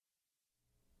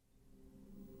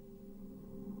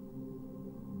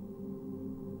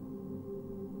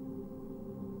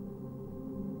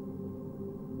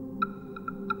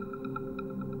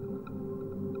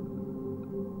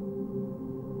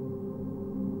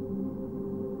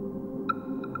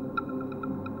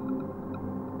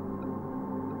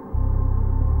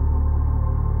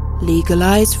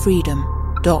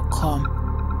LegalizeFreedom.com.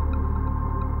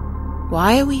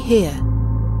 Why are we here?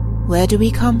 Where do we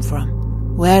come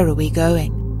from? Where are we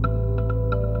going?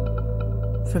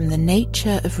 From the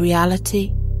nature of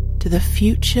reality to the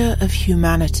future of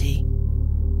humanity.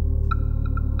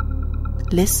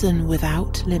 Listen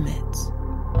without limits.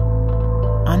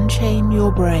 Unchain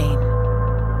your brain.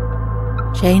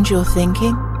 Change your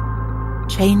thinking.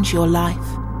 Change your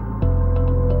life.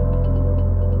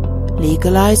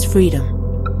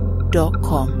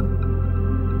 LegalizeFreedom.com.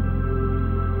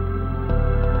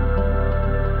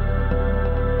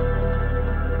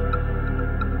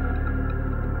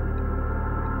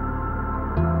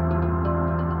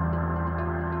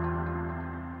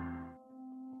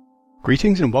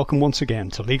 Greetings and welcome once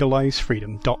again to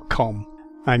LegalizeFreedom.com.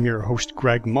 I'm your host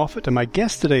Greg Moffat, and my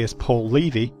guest today is Paul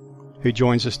Levy, who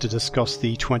joins us to discuss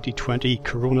the 2020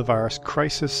 coronavirus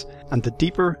crisis and the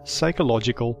deeper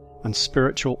psychological and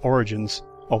spiritual origins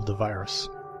of the virus.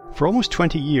 For almost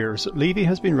 20 years, Levy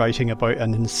has been writing about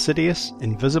an insidious,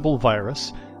 invisible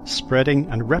virus spreading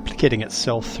and replicating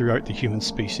itself throughout the human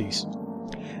species.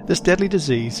 This deadly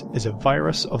disease is a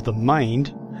virus of the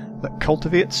mind that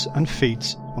cultivates and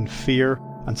feeds on fear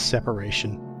and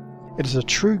separation. It is a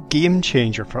true game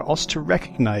changer for us to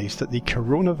recognize that the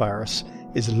coronavirus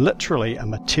is literally a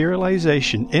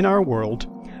materialization in our world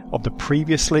of the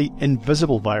previously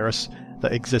invisible virus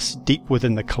that exists deep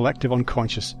within the collective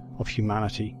unconscious of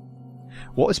humanity.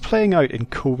 What is playing out in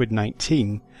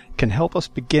COVID-19 can help us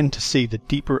begin to see the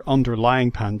deeper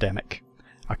underlying pandemic,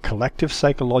 a collective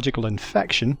psychological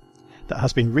infection that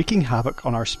has been wreaking havoc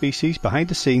on our species behind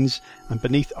the scenes and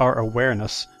beneath our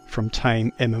awareness from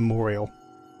time immemorial.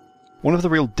 One of the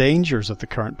real dangers of the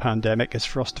current pandemic is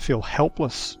for us to feel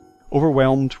helpless,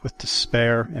 overwhelmed with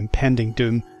despair, impending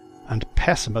doom, and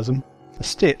pessimism, a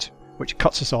state which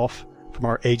cuts us off from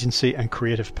our agency and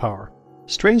creative power.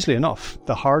 Strangely enough,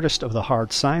 the hardest of the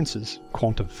hard sciences,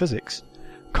 quantum physics,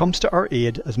 comes to our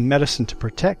aid as medicine to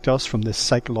protect us from this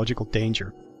psychological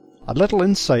danger. A little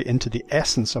insight into the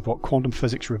essence of what quantum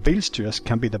physics reveals to us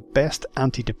can be the best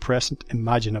antidepressant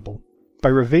imaginable. By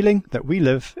revealing that we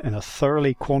live in a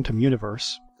thoroughly quantum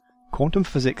universe, quantum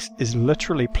physics is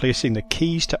literally placing the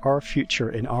keys to our future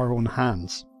in our own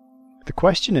hands. The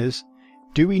question is,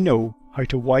 do we know how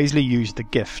to wisely use the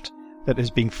gift that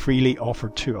is being freely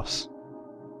offered to us?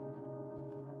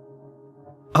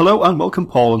 Hello and welcome,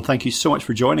 Paul, and thank you so much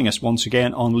for joining us once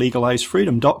again on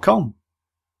LegalizeFreedom.com.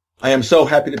 I am so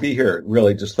happy to be here.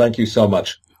 Really, just thank you so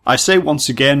much. I say once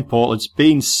again, Paul, it's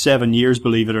been 7 years,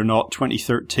 believe it or not,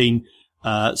 2013,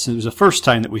 since it was the first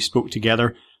time that we spoke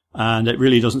together, and it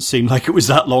really doesn't seem like it was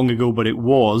that long ago, but it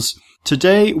was.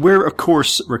 Today, we're, of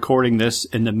course, recording this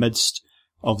in the midst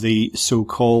of the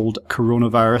so-called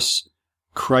coronavirus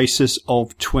crisis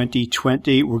of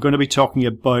 2020. We're going to be talking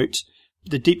about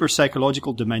the deeper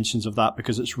psychological dimensions of that,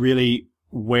 because it's really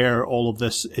where all of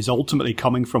this is ultimately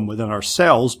coming from within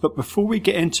ourselves. But before we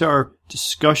get into our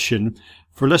discussion,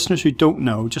 for listeners who don't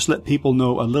know, just let people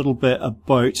know a little bit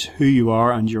about who you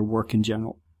are and your work in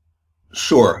general.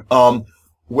 Sure.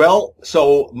 Well,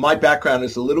 so my background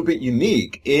is a little bit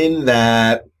unique in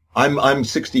that I'm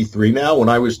 63 now. When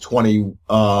I was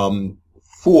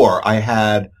 24, I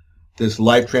had this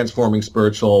life-transforming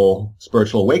spiritual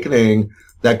awakening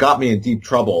that got me in deep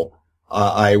trouble.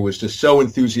 I was just so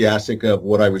enthusiastic of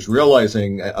what I was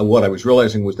realizing. What I was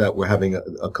realizing was that we're having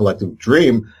a collective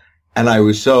dream, and I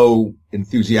was so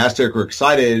enthusiastic or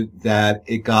excited that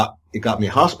it got me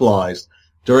hospitalized.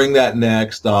 During that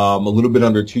next, a little bit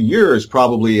under 2 years,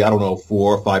 probably, 4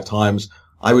 or 5 times,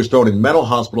 I was thrown in mental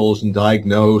hospitals and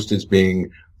diagnosed as being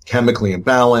chemically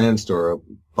imbalanced or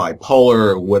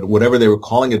bipolar or whatever they were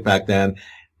calling it back then.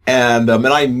 And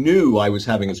I knew I was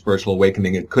having a spiritual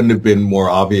awakening. It couldn't have been more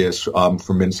obvious,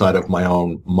 from inside of my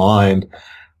own mind.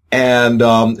 And,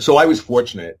 so I was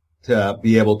fortunate to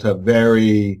be able to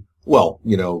very well,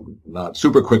 not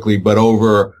super quickly, but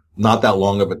over not that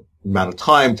long of an amount of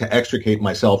time to extricate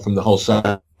myself from the whole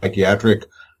psychiatric,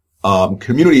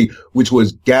 community, which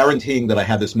was guaranteeing that I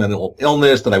had this mental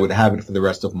illness, that I would have it for the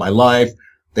rest of my life.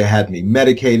 They had me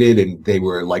medicated, and they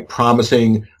were like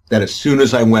promising that as soon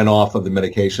as I went off of the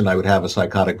medication, I would have a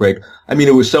psychotic break. I mean,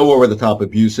 it was so over the top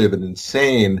abusive and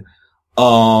insane.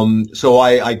 So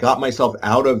I got myself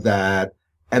out of that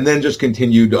and then just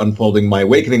continued unfolding my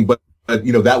awakening. But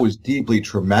that was deeply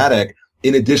traumatic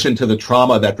in addition to the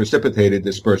trauma that precipitated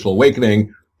this spiritual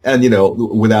awakening. And,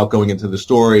 without going into the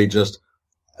story, just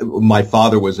my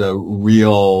father was a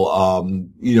real,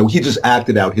 he just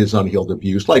acted out his unhealed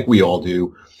abuse like we all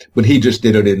do, but he just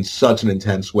did it in such an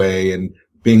intense way. And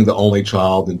being the only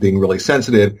child and being really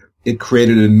sensitive, it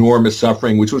created enormous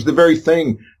suffering, which was the very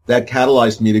thing that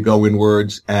catalyzed me to go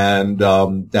inwards, and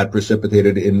that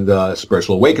precipitated in the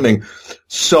spiritual awakening.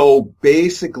 So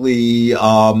basically,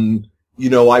 I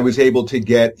was able to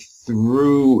get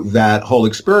through that whole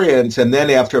experience. And then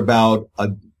after about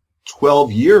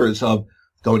 12 years of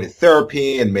going to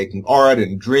therapy and making art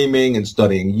and dreaming and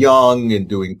studying Jung and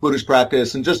doing Buddhist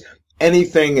practice and just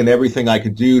anything and everything I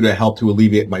could do to help to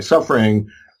alleviate my suffering,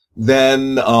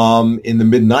 then in the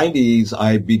mid-90s,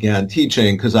 I began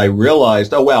teaching because I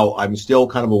realized, I'm still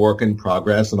kind of a work in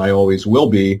progress, and I always will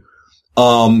be.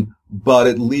 But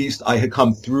at least I had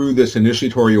come through this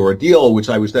initiatory ordeal, which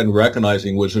I was then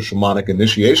recognizing was a shamanic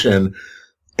initiation,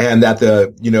 and that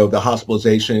the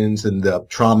hospitalizations and the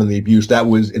trauma and the abuse, that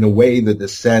was in a way the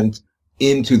descent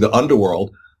into the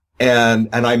underworld. And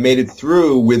I made it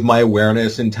through with my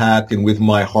awareness intact and with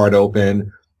my heart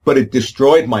open, but it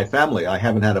destroyed my family. I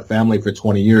haven't had a family for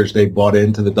 20 years. They bought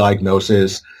into the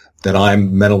diagnosis that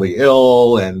I'm mentally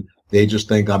ill, and they just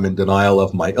think I'm in denial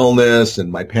of my illness.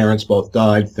 And my parents both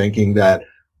died thinking that,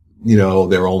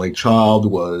 their only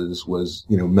child was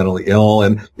mentally ill.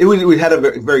 And we had a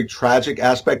very, very tragic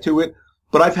aspect to it,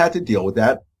 but I've had to deal with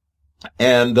that.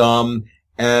 But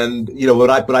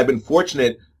I've been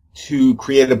fortunate to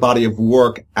create a body of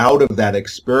work out of that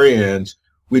experience,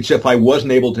 which if I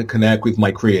wasn't able to connect with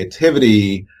my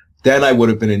creativity, then I would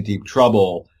have been in deep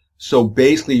trouble. So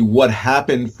basically what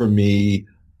happened for me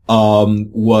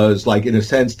was like, in a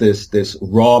sense, this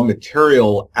raw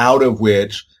material out of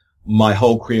which my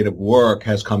whole creative work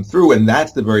has come through. And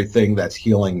that's the very thing that's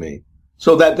healing me.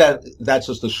 So that's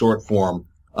just a short form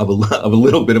of a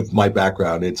little bit of my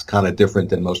background. It's kind of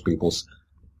different than most people's.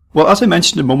 Well, as I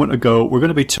mentioned a moment ago, we're going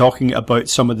to be talking about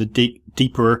some of the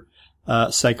deeper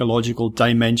psychological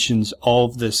dimensions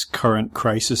of this current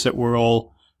crisis that we're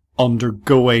all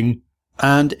undergoing.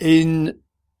 And in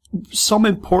some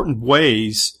important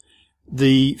ways,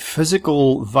 the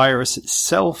physical virus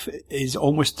itself is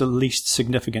almost the least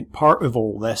significant part of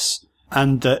all this.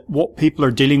 And that what people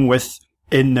are dealing with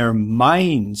in their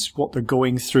minds, what they're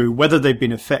going through, whether they've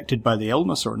been affected by the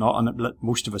illness or not, and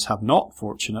most of us have not,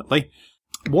 fortunately,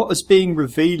 what is being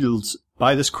revealed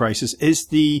by this crisis is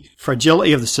the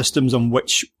fragility of the systems on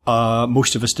which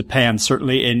most of us depend,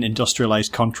 certainly in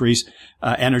industrialized countries,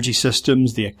 energy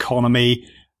systems, the economy,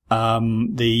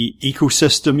 the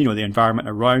ecosystem, the environment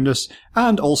around us,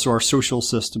 and also our social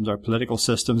systems, our political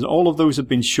systems. All of those have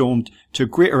been shown to a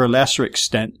greater or lesser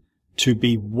extent to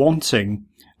be wanting.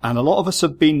 And a lot of us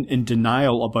have been in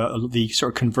denial about the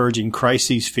sort of converging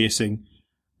crises facing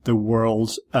the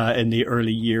world in the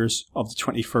early years of the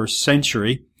 21st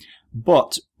century.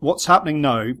 But what's happening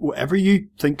now, whatever you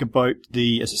think about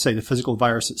as I say, the physical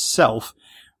virus itself,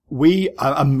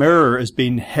 a mirror is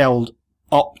being held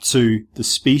up to the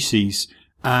species,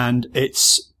 and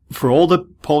it's for all the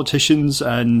politicians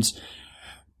and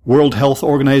World Health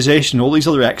Organization, all these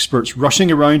other experts rushing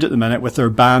around at the minute with their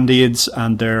band-aids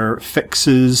and their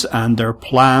fixes and their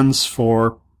plans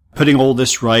for putting all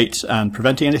this right and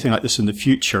preventing anything like this in the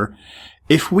future.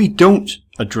 If we don't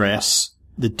address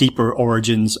the deeper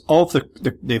origins of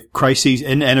the crises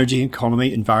in energy,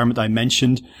 economy, environment I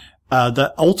mentioned,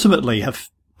 that ultimately have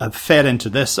fed into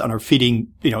this and are feeding,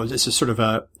 this is sort of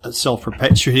a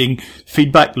self-perpetuating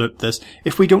feedback loop, this.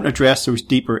 If we don't address those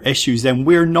deeper issues, then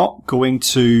we're not going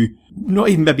to not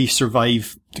even maybe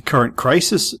survive the current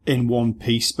crisis in one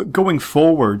piece, but going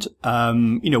forward,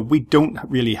 we don't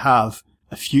really have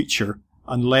a future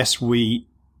unless we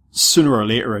sooner or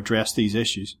later address these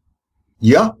issues.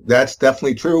 Yeah, that's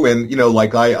definitely true. And,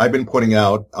 like I've been pointing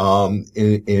out,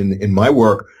 in my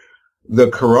work, the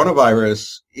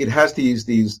coronavirus, it has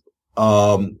there's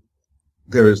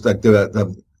like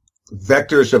the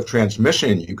vectors of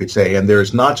transmission, you could say, and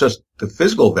there's not just the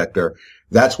physical vector.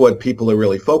 That's what people are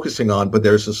really focusing on, but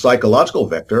there's a psychological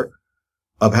vector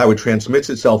of how it transmits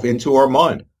itself into our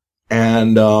mind.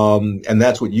 And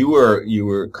that's what you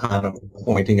were kind of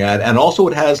pointing at. And also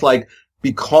it has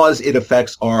because it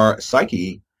affects our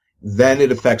psyche, then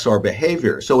it affects our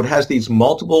behavior. So it has these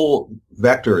multiple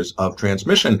vectors of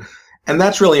transmission. And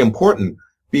that's really important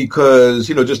because,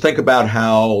 just think about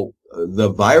how the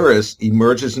virus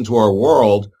emerges into our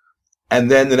world. And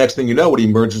then the next thing you know, it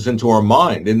emerges into our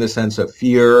mind in the sense of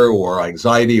fear or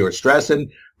anxiety or stress.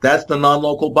 And that's the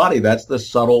non-local body. That's the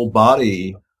subtle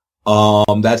body.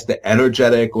 That's the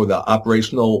energetic or the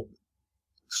operational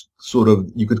sort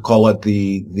of, you could call it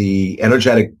the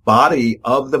energetic body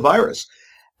of the virus.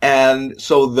 And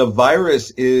so the virus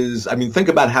is, think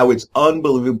about how it's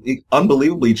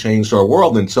unbelievably changed our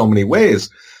world in so many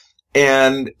ways.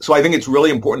 And so I think it's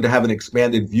really important to have an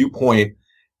expanded viewpoint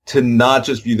to not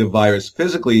just view the virus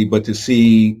physically, but to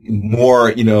see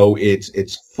more,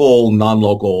 its full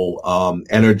non-local,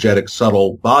 energetic,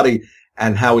 subtle body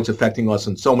and how it's affecting us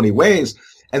in so many ways.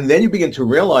 And then you begin to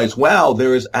realize, wow,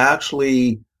 there is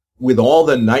actually, with all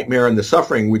the nightmare and the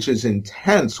suffering, which is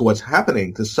intense, what's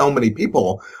happening to so many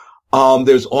people,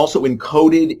 there's also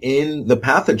encoded in the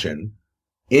pathogen,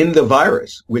 in the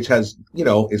virus, which has,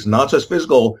 is not just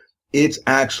physical, it's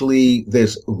actually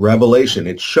this revelation.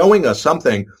 It's showing us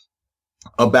something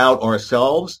about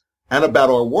ourselves and about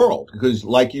our world. Because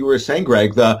like you were saying,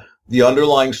 Greg, the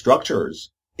underlying structures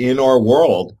in our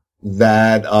world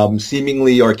that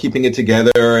seemingly are keeping it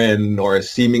together and are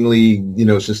seemingly,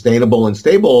 sustainable and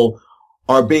stable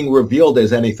are being revealed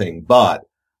as anything but.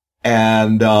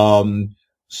 And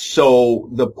so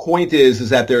the point is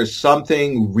that there's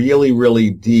something really, really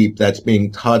deep that's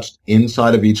being touched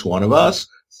inside of each one of us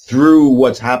through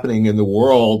what's happening in the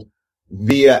world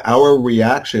via our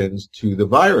reactions to the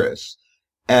virus.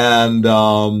 And,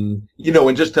 and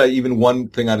just even one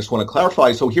thing I just want to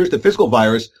clarify. So here's the physical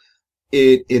virus.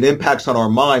 It impacts on our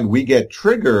mind. We get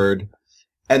triggered.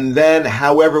 And then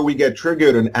however we get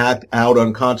triggered and act out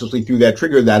unconsciously through that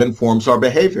trigger, that informs our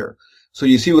behavior. So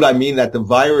you see what I mean? That the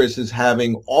virus is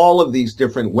having all of these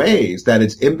different ways that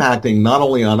it's impacting not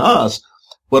only on us,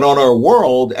 but on our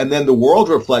world. And then the world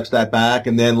reflects that back.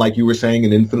 And then, like you were saying,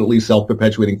 an infinitely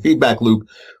self-perpetuating feedback loop.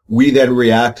 We then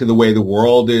react to the way the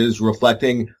world is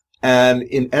reflecting. And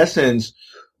in essence,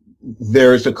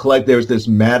 there's this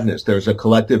madness. There's a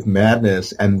collective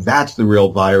madness. And that's the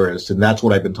real virus. And that's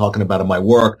what I've been talking about in my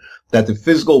work, that the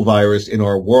physical virus in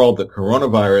our world, the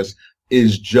coronavirus,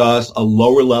 is just a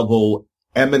lower level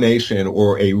emanation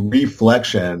or a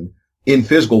reflection in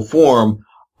physical form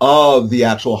of the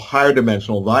actual higher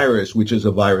dimensional virus, which is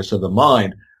a virus of the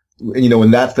mind.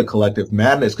 And that's the collective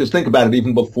madness. Because think about it,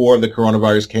 even before the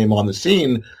coronavirus came on the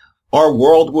scene, our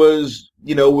world was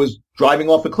driving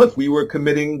off a cliff. We were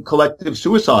committing collective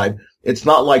suicide. It's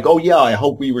not like, oh yeah, I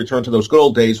hope we return to those good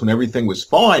old days when everything was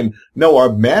fine. No,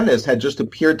 our madness had just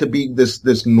appeared to be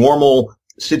this normal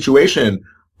situation.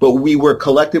 But we were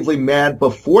collectively mad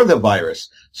before the virus.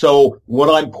 So what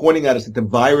I'm pointing at is that the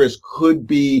virus could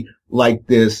be like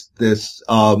this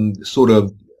sort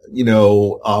of,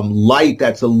 light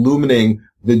that's illuminating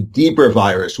the deeper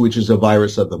virus, which is a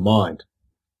virus of the mind.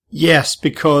 Yes,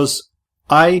 because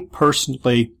I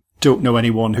personally don't know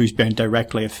anyone who's been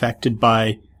directly affected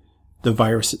by the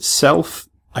virus itself.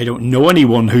 I don't know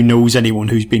anyone who knows anyone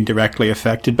who's been directly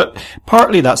affected, but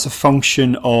partly that's a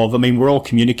function of, we're all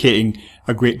communicating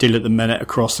a great deal at the minute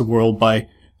across the world by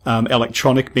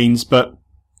electronic means, but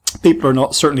people are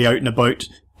not certainly out and about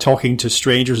talking to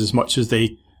strangers as much as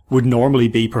they would normally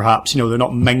be, perhaps. They're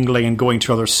not mingling and going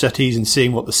to other cities and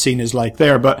seeing what the scene is like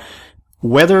there. But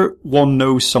whether one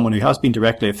knows someone who has been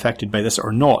directly affected by this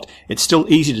or not, it's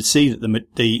still easy to see that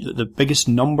the biggest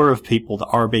number of people that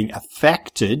are being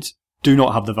affected do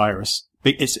not have the virus.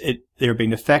 They're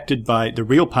being affected by the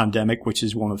real pandemic, which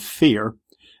is one of fear,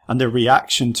 and their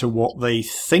reaction to what they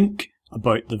think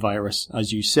about the virus,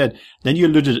 as you said. Then you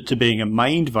alluded it to being a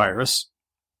mind virus,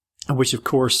 which of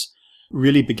course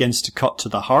really begins to cut to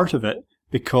the heart of it,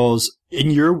 because in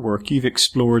your work you've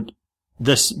explored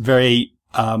this very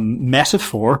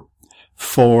metaphor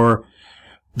for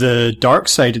the dark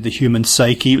side of the human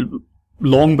psyche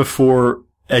long before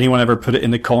anyone ever put it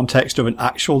in the context of an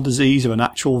actual disease, of an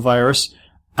actual virus,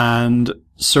 and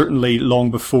certainly long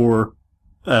before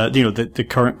the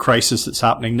current crisis that's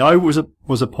happening now was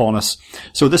upon us.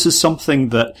 So this is something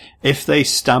that if they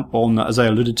stamp on, as I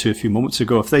alluded to a few moments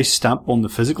ago, if they stamp on the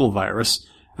physical virus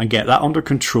and get that under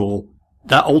control,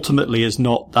 that ultimately that's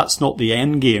not the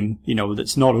end game,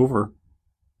 that's not over.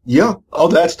 Yeah. Oh,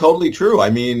 that's totally true.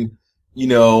 That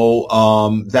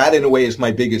in a way is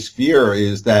my biggest fear,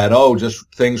 is that,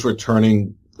 just things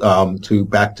returning,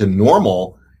 back to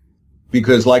normal.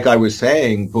 Because like I was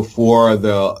saying, before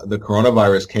the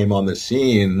coronavirus came on the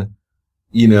scene,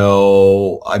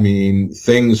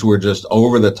 things were just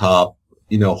over the top,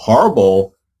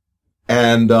 horrible.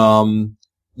 And,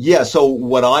 so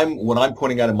what I'm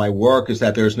pointing out in my work is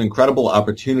that there's an incredible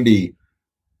opportunity.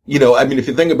 If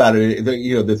you think about it,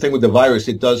 the thing with the virus,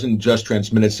 it doesn't just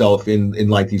transmit itself in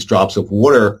like these drops of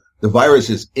water. The virus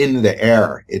is in the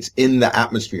air. It's in the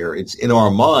atmosphere. It's in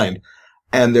our mind.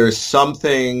 And there's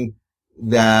something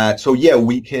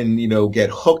we can, get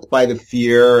hooked by the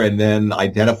fear and then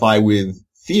identify with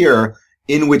fear,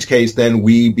 in which case then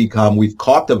we've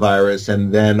caught the virus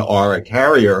and then are a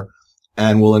carrier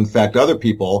and will infect other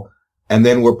people. And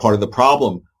then we're part of the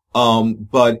problem.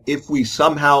 But if we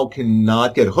somehow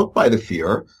cannot get hooked by the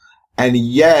fear, and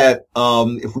yet,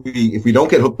 if we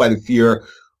don't get hooked by the fear,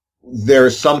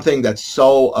 there's something that's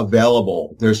so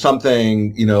available. There's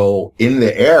something, in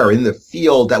the air, in the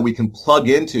field that we can plug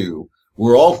into.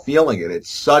 We're all feeling it.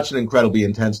 It's such an incredibly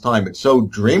intense time. It's so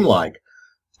dreamlike.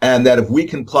 And that if we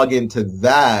can plug into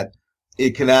that,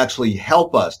 it can actually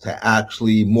help us to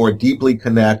actually more deeply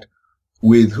connect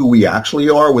with who we actually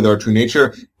are, with our true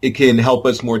nature. It can help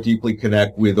us more deeply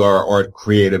connect with our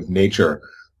creative nature,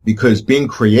 because being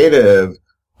creative,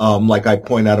 like I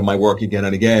point out in my work again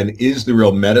and again, is the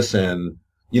real medicine,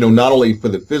 not only for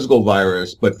the physical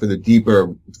virus, but for the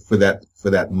deeper, for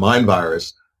that mind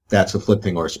virus that's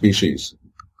afflicting our species.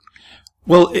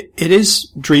 Well, it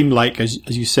is dreamlike, as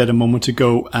you said a moment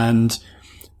ago, and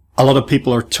a lot of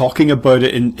people are talking about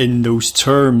it in those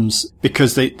terms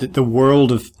because the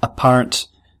world of apparent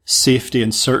safety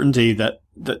and certainty that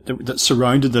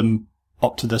surrounded them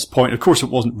up to this point. Of course, it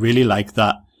wasn't really like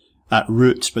that at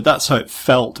roots, but that's how it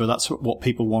felt, or that's what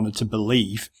people wanted to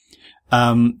believe.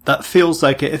 That feels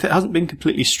like if it hasn't been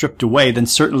completely stripped away, then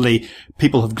certainly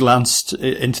people have glanced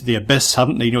into the abyss,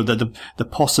 haven't they? The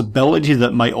possibility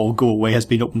that might all go away has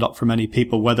been opened up for many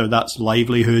people, whether that's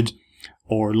livelihood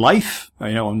or life,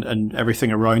 and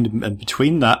everything around and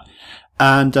between that.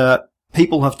 And,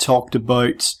 people have talked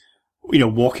about,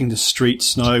 walking the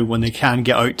streets now when they can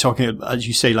get out, talking, as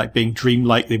you say, like being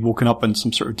dreamlike. They've woken up in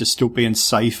some sort of dystopian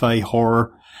sci-fi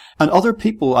horror. And other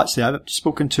people, actually, I've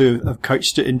spoken to, have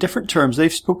couched it in different terms.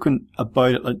 They've spoken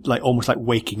about it like almost like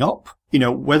waking up,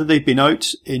 whether they've been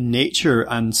out in nature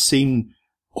and seen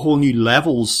whole new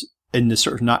levels in the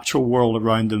sort of natural world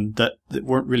around them that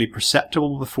weren't really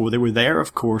perceptible before. They were there,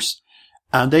 of course.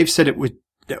 And they've said it was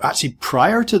actually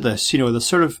prior to this, the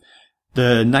sort of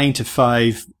the 9 to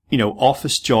 5,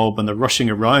 office job and the rushing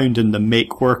around and the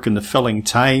make work and the filling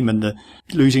time and the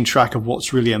losing track of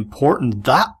what's really important.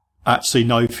 That actually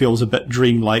now feels a bit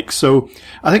dreamlike. So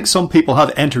I think some people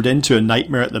have entered into a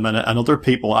nightmare at the minute, and other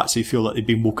people actually feel that they've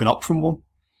been woken up from one.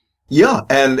 Yeah.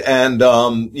 And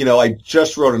I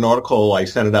just wrote an article. I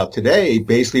sent it out today,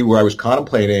 basically where I was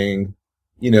contemplating,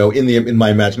 in my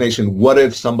imagination, what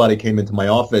if somebody came into my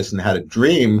office and had a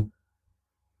dream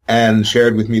and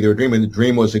shared with me their dream, and the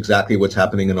dream was exactly what's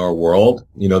happening in our world,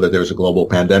 that there's a global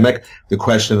pandemic. The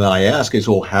question that I ask is,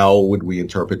 well, how would we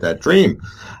interpret that dream?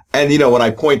 And, when I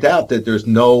point out that there's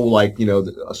no,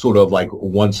 sort of like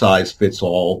one size fits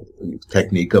all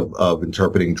technique of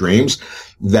interpreting dreams,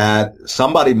 that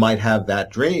somebody might have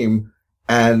that dream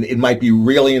and it might be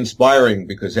really inspiring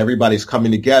because everybody's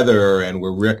coming together and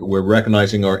we're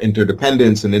recognizing our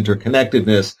interdependence and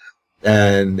interconnectedness,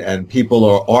 and people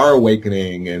are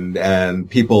awakening and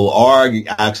people are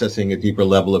accessing a deeper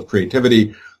level of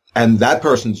creativity. And that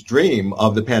person's dream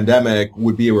of the pandemic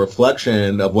would be a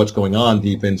reflection of what's going on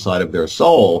deep inside of their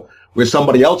soul, where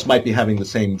somebody else might be having the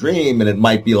same dream and it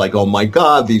might be like, oh my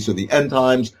God, these are the end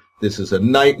times. This is a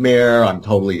nightmare. I'm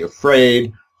totally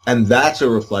afraid. And that's a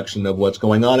reflection of what's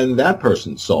going on in that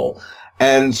person's soul.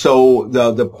 And so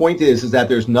the point is that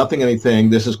there's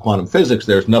anything, this is quantum physics.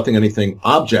 There's anything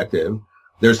objective.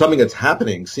 There's something that's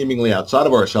happening seemingly outside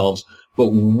of ourselves. But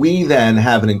we then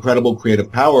have an incredible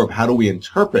creative power of how do we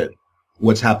interpret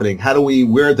what's happening?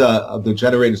 We're the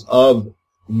generators of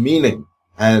meaning,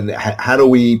 and how do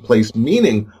we place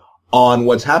meaning on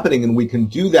what's happening? And we can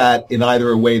do that in either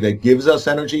a way that gives us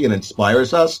energy and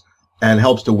inspires us and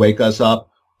helps to wake us up,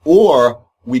 or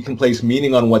we can place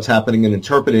meaning on what's happening and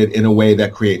interpret it in a way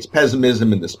that creates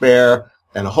pessimism and despair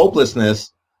and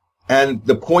hopelessness. And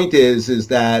the point is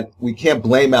that we can't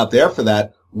blame out there for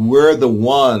that. We're the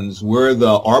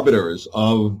arbiters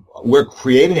we're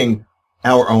creating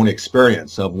our own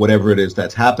experience of whatever it is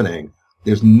that's happening.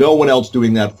 There's no one else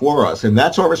doing that for us. And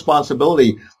that's our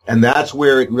responsibility. And that's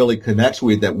where it really connects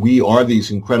with that we are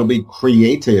these incredibly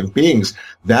creative beings.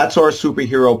 That's our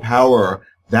superhero power.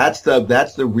 That's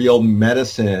the real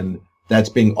medicine that's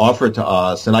being offered to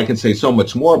us. And I can say so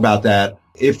much more about that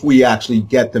if we actually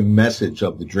get the message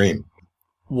of the dream.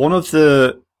 One of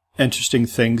the interesting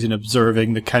things in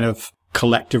observing the kind of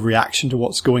collective reaction to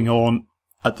what's going on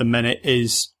at the minute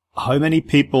is how many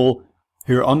people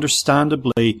who are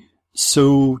understandably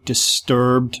so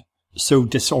disturbed, so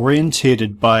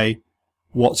disorientated by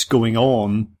what's going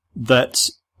on, that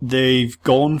they've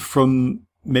gone from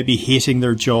maybe hating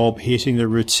their job, hating their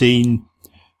routine,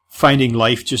 finding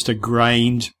life just a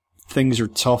grind, things are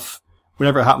tough,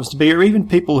 whatever it happens to be, or even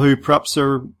people who perhaps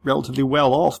are relatively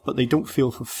well off, but they don't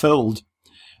feel fulfilled.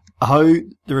 How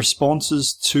the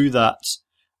responses to that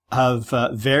have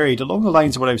varied along the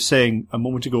lines of what I was saying a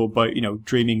moment ago about,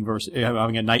 dreaming versus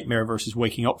having a nightmare versus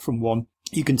waking up from one.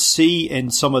 You can see in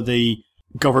some of the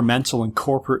governmental and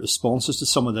corporate responses to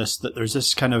some of this that there's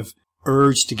this kind of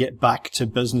urge to get back to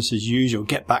business as usual,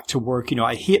 get back to work.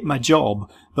 I hate my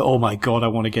job, but oh my God, I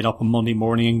want to get up on Monday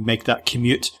morning and make that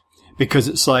commute, because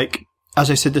it's like, as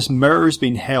I said, this mirror's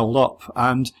been held up,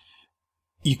 and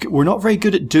we're not very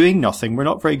good at doing nothing. We're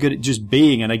not very good at just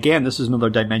being. And again, this is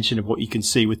another dimension of what you can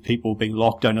see with people being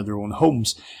locked down in their own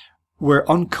homes. We're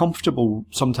uncomfortable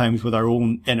sometimes with our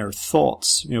own inner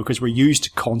thoughts, because we're used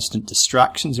to constant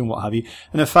distractions and what have you.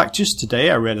 And in fact, just today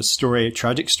I read a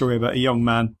tragic story about a young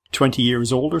man, 20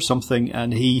 years old or something,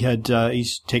 and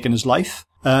he's taken his life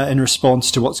in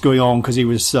response to what's going on, because he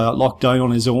was locked down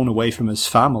on his own away from his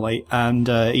family, and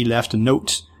he left a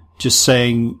note just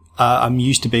saying, I'm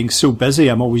used to being so busy,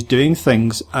 I'm always doing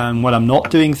things, and when I'm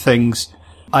not doing things,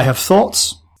 I have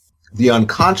thoughts. The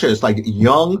unconscious, like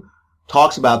Jung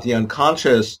talks about, the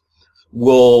unconscious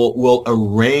will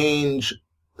arrange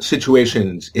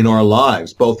situations in our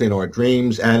lives, both in our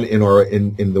dreams and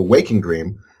in the waking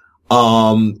dream,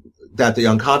 that the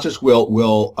unconscious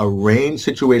will arrange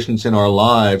situations in our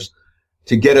lives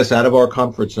to get us out of our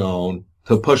comfort zone,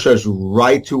 to push us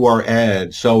right to our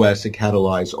edge so as to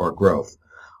catalyze our growth.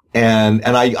 And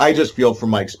I just feel from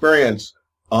my experience,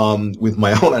 with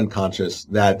my own unconscious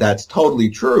that that's totally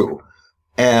true.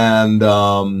 And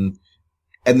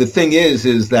the thing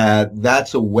is that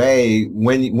that's a way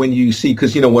when you see,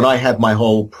 because, when I had my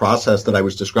whole process that I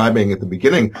was describing at the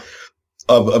beginning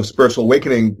of spiritual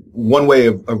awakening, one way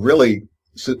of really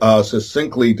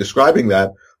succinctly describing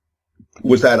that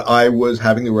was that I was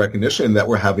having the recognition that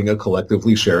we're having a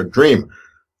collectively shared dream.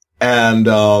 And,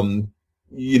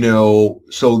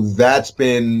 so that's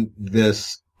been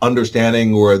this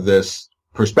understanding or this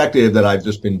perspective that I've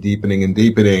just been deepening and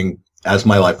deepening as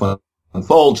my life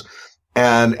unfolds.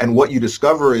 And what you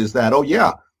discover is that, oh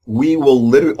yeah, we will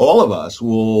literally, all of us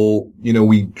will,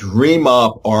 we dream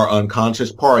up our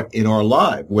unconscious part in our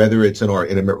life, whether it's in our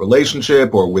intimate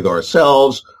relationship or with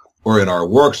ourselves or in our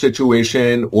work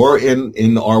situation or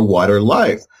in our wider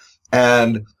life.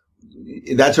 And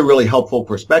that's a really helpful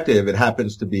perspective. It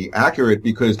happens to be accurate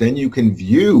because then you can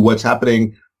view what's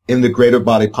happening in the greater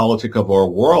body politic of our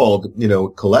world,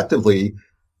 collectively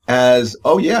as,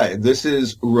 oh yeah, this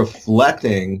is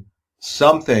reflecting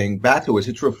something back to us.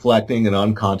 It's reflecting an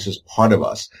unconscious part of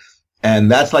us.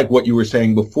 And that's like what you were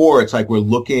saying before. It's like we're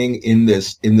looking in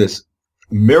this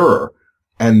mirror.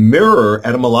 And mirror,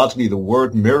 etymologically, the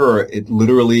word mirror, it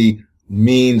literally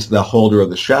means the holder of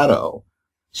the shadow.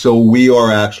 So we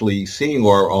are actually seeing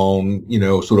our own,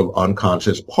 sort of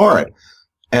unconscious part.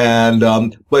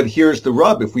 And, but here's the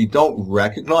rub. If we don't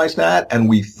recognize that and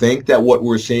we think that what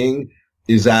we're seeing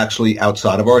is actually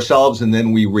outside of ourselves, and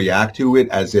then we react to it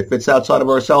as if it's outside of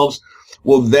ourselves,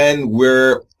 well, then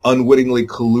we're unwittingly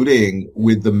colluding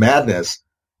with the madness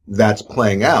that's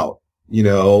playing out,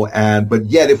 but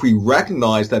yet if we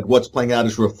recognize that what's playing out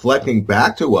is reflecting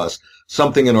back to us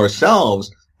something in ourselves,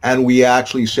 and we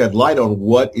actually shed light on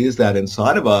what is that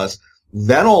inside of us,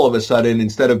 then all of a sudden,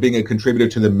 instead of being a contributor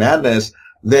to the madness,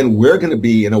 then we're going to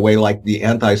be in a way like the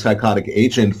antipsychotic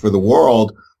agent for the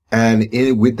world. And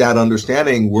with that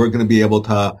understanding, we're going to be able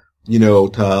to,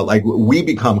 we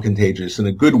become contagious in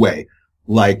a good way.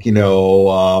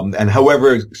 And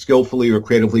however skillfully or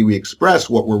creatively we express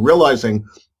what we're realizing,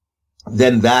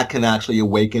 then that can actually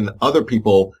awaken other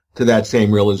people to that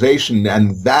same realization.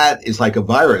 And that is like a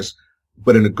virus,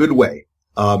 but in a good way,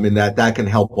 in that can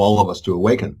help all of us to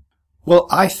awaken. Well,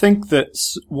 I think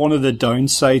that's one of the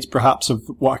downsides, perhaps, of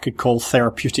what I could call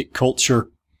therapeutic culture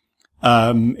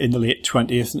in the late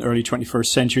 20th and early 21st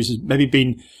centuries has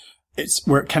maybe it's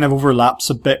where it kind of overlaps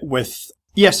a bit with,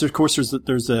 yes, of course,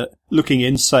 there's a looking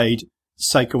inside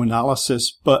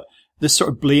psychoanalysis, but this sort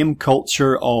of blame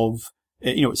culture of,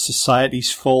 it's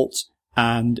society's fault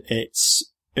and it's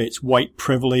white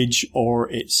privilege, or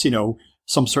it's,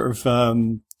 some sort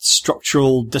of,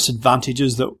 structural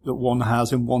disadvantages that one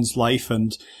has in one's life,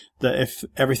 and that if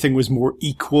everything was more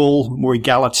equal, more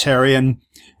egalitarian,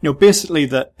 basically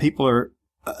that people are,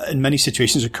 in many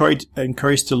situations,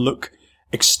 encouraged to look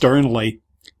externally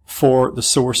for the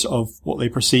source of what they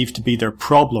perceive to be their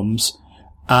problems.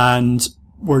 And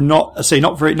we're not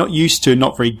used to,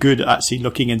 not very good at actually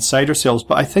looking inside ourselves.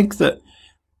 But I think that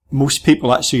most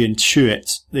people actually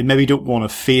intuit. They maybe don't want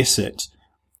to face it,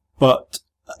 but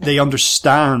they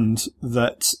understand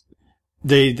that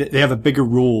they have a bigger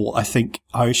role, I think,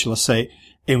 how shall I say,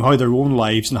 in how their own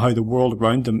lives and how the world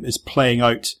around them is playing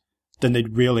out than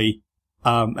they'd really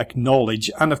acknowledge.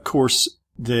 And of course,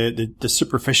 the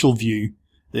superficial view,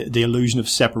 the illusion of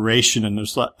separation and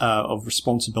of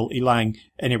responsibility lying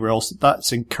anywhere else,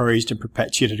 that's encouraged and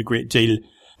perpetuated a great deal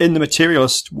in the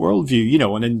materialist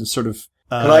worldview, and in the sort of...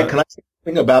 Can I say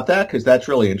something about that? Because that's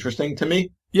really interesting to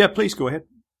me. Yeah, please go ahead.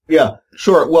 Yeah,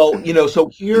 sure. Well,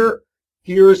 so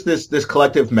here's this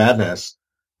collective madness.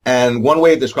 And one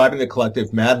way of describing the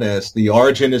collective madness, the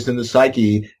origin is in the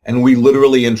psyche, and we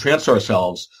literally entrance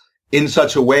ourselves in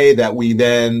such a way that we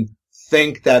then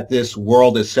think that this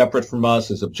world is separate from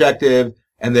us, is objective,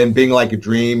 and then being like a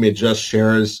dream, it just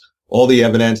shares all the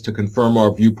evidence to confirm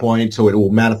our viewpoint, so it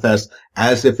will manifest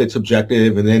as if it's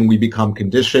objective, and then we become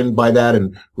conditioned by that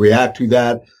and react to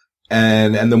that.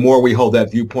 And the more we hold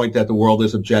that viewpoint that the world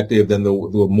is objective, then the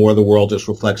more the world just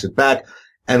reflects it back.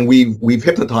 And we've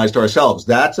hypnotized ourselves.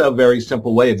 That's a very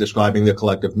simple way of describing the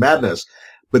collective madness.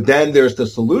 But then there's the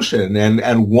solution,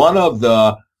 and one of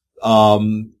the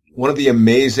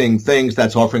amazing things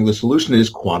that's offering the solution is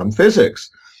quantum physics.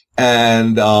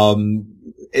 And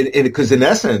because in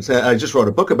essence, I just wrote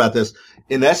a book about this.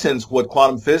 In essence, what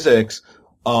quantum physics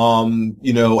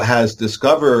has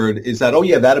discovered is that,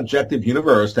 that objective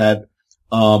universe that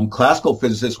classical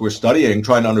physicists were studying,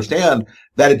 trying to understand,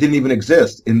 that it didn't even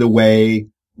exist in the way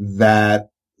that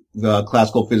the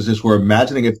classical physicists were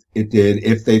imagining it did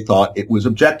if they thought it was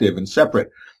objective and separate.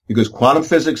 Because quantum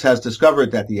physics has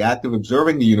discovered that the act of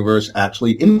observing the universe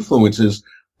actually influences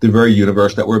the very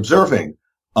universe that we're observing.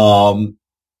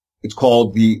 It's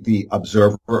called the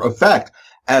observer effect.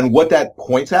 And what that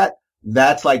points at,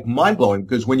 that's like mind-blowing,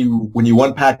 because when you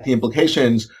unpack the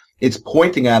implications, it's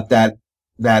pointing at that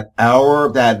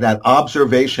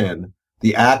observation,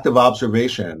 the act of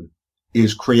observation,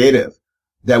 is creative,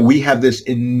 that we have this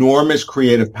enormous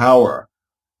creative power,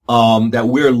 that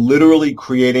we're literally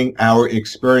creating our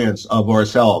experience of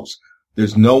ourselves.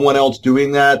 There's no one else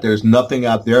doing that. There's nothing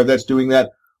out there that's doing that.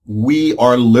 We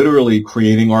are literally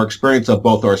creating our experience of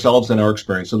both ourselves and our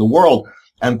experience of the world.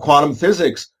 And quantum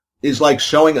physics is like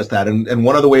showing us that. And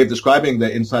one other way of describing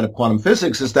the inside of quantum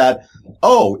physics is that,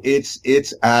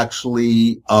 it's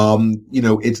actually,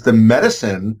 it's the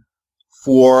medicine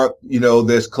for,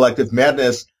 this collective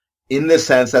madness, in the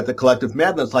sense that the collective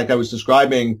madness, like I was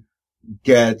describing,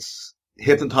 gets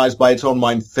hypnotized by its own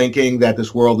mind thinking that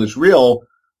this world is real.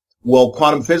 Well,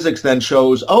 quantum physics then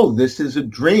shows, this is a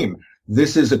dream.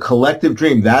 This is a collective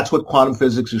dream. That's what quantum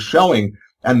physics is showing.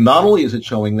 And not only is it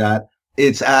showing that,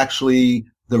 it's actually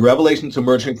the revelations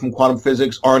emerging from quantum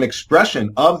physics are an expression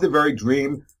of the very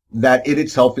dream that it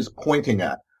itself is pointing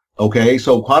at. Okay.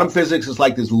 So quantum physics is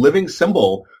like this living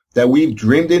symbol that we've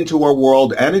dreamed into our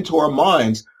world and into our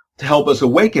minds to help us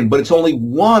awaken. But it's only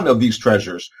one of these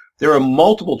treasures. There are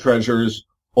multiple treasures,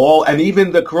 and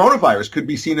even the coronavirus could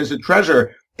be seen as a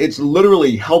treasure. It's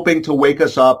literally helping to wake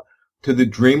us up to the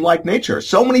dreamlike nature.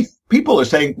 So many people are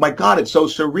saying, my God, it's so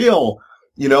surreal.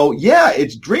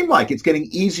 It's dreamlike. It's getting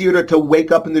easier to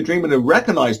wake up in the dream and to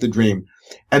recognize the dream.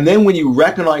 And then when you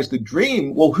recognize the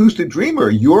dream, well, who's the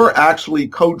dreamer? You're actually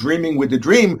co-dreaming with the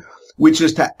dream, which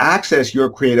is to access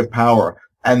your creative power.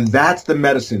 And that's the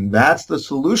medicine. That's the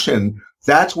solution.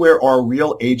 That's where our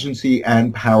real agency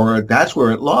and power, that's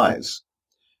where it lies.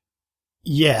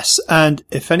 Yes. And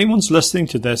if anyone's listening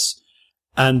to this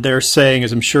and they're saying,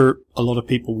 as I'm sure a lot of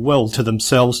people will, to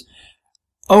themselves,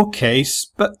 okay,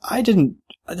 but I don't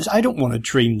want to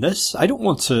dream this. I don't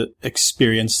want to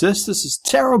experience this. This is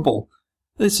terrible.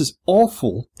 This is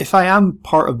awful. If I am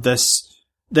part of this,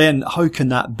 then how can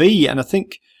that be? And I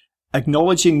think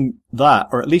acknowledging that,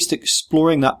 or at least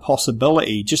exploring that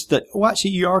possibility, just that,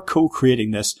 actually you are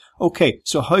co-creating this. Okay,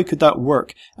 so how could that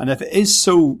work? And if it is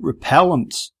so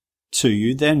repellent to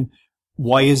you, then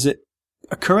why is it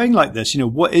occurring like this?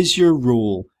 What is your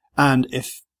role? And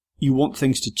if you want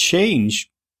things to change,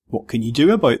 what can you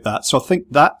do about that? So I think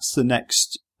that's the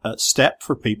next step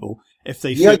for people if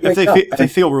they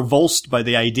feel revulsed by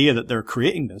the idea that they're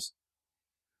creating this.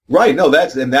 Right. No,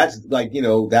 that's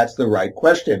the right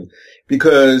question,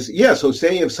 because so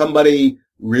say if somebody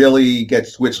really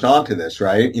gets switched on to this,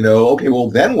 right? Okay, well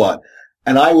then what?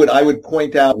 And I would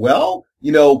point out,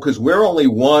 because we're only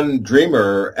one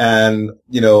dreamer, and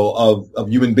of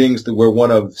human beings, that we're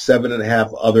one of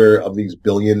 7.5 other of these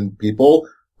billion people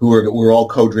we're all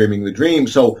co-dreaming the dream.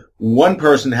 So one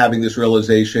person having this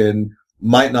realization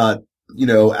might not,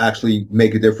 actually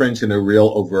make a difference in a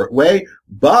real overt way.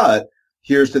 But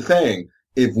here's the thing.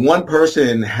 If one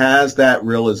person has that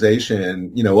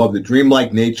realization, of the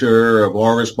dreamlike nature of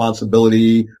our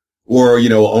responsibility, or,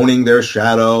 owning their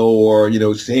shadow, or,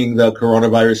 seeing the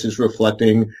coronavirus is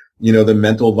reflecting, the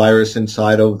mental virus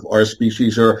inside of our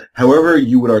species, or however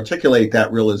you would articulate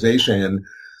that realization,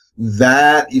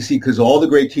 that, you see, because all the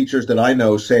great teachers that I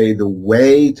know say the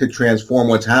way to transform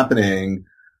what's happening,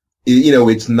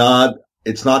 it's not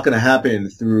going to happen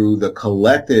through the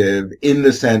collective in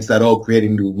the sense that,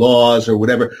 creating new laws or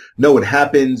whatever. No, it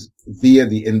happens via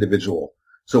the individual.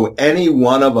 So any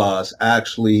one of us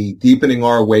actually deepening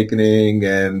our awakening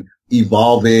and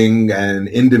evolving and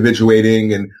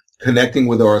individuating and connecting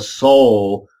with our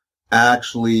soul,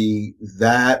 actually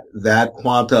that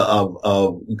quanta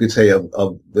of you could say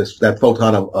of this, that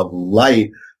photon of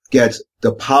light gets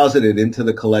deposited into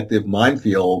the collective mind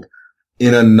field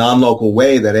in a non-local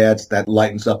way that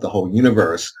lightens up the whole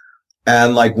universe.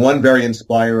 And like one very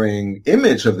inspiring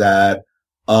image of that,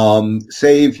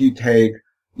 say if you take,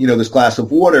 this glass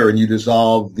of water and you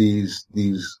dissolve these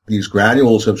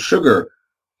granules of sugar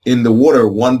in the water,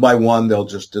 one by one, they'll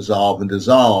just dissolve and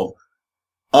dissolve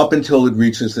up until it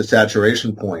reaches the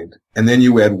saturation point. And then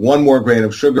you add one more grain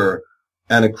of sugar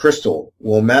and a crystal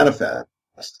will manifest.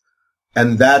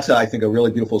 And that's, I think, a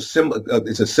really beautiful symbol.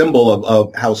 It's a symbol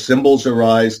of how symbols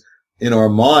arise in our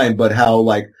mind, but how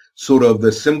like sort of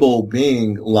the symbol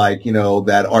being like,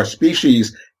 that our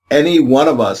species, any one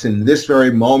of us in this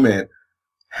very moment,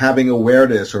 having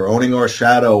awareness or owning our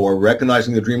shadow or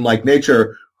recognizing the dreamlike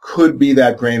nature could be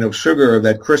that grain of sugar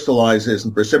that crystallizes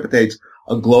and precipitates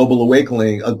a global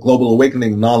awakening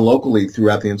non-locally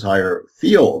throughout the entire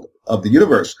field of the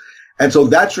universe. And so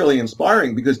that's really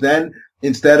inspiring, because then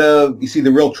instead of, you see,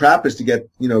 the real trap is to get,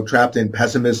 trapped in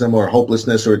pessimism or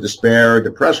hopelessness or despair or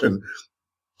depression.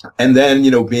 And then,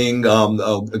 being,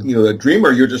 a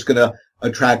dreamer, you're just going to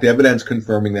attract evidence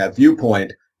confirming that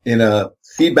viewpoint in a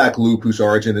feedback loop whose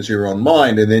origin is your own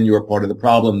mind. And then you're part of the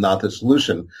problem, not the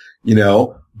solution,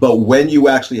 But when you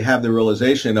actually have the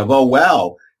realization of, oh,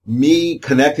 wow, me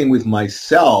connecting with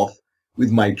myself, with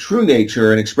my true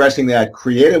nature and expressing that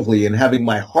creatively and having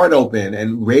my heart open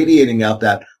and radiating out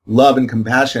that love and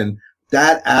compassion,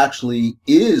 that actually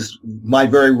is my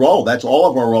very role. That's all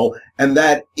of our role. And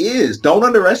don't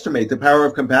underestimate the power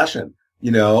of compassion.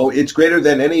 It's greater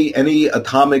than any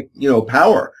atomic,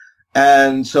 power.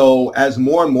 And so as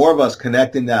more and more of us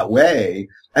connect in that way,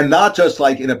 and not just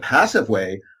like in a passive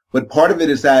way, but part of it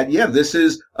is that, this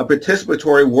is a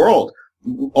participatory world.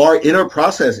 Our inner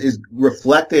process is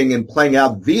reflecting and playing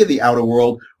out via the outer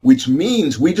world, which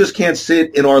means we just can't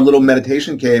sit in our little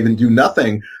meditation cave and do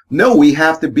nothing. No, we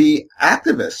have to be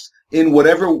activists in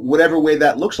whatever way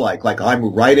that looks like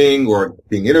I'm writing or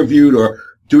being interviewed or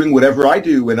doing whatever I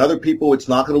do. And other people, it's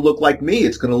not going to look like me.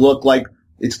 It's going to look like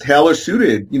it's tailor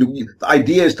suited. The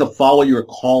idea is to follow your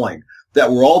calling,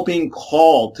 that we're all being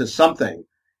called to something.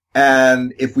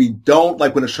 And if we don't,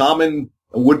 like when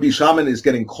a would-be shaman is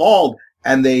getting called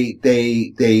and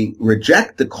they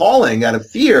reject the calling out of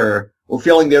fear or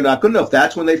feeling they're not good enough,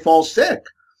 that's when they fall sick.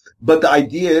 But the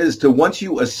idea is to, once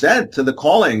you assent to the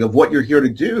calling of what you're here to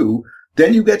do,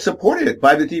 then you get supported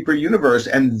by the deeper universe.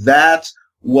 And that's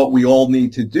what we all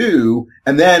need to do.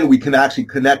 And then we can actually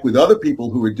connect with other people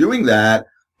who are doing that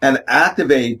and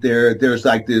activate there's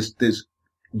like this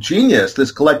genius,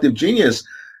 this collective genius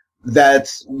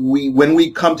when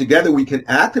we come together, we can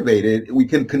activate it. We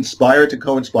can conspire to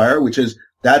co-inspire,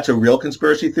 that's a real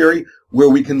conspiracy theory where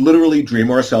we can literally dream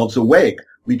ourselves awake.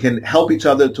 We can help each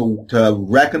other to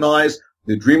recognize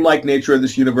the dreamlike nature of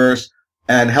this universe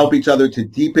and help each other to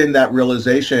deepen that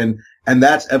realization. And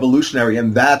that's evolutionary.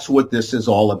 And that's what this is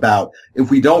all about. If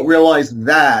we don't realize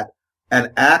that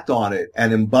and act on it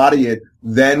and embody it,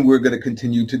 then we're going to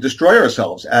continue to destroy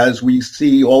ourselves, as we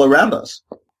see all around us.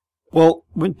 Well,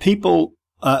 when people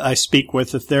I speak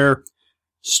with, if they're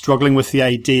struggling with the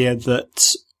idea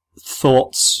that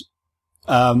thoughts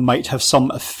might have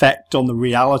some effect on the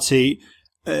reality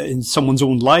in someone's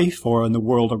own life or in the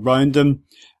world around them,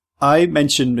 I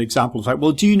mentioned examples like,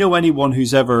 well, do you know anyone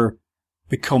who's ever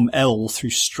become ill through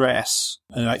stress?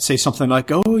 And I'd say something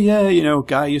like, oh yeah, a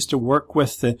guy I used to work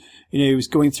with, he was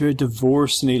going through a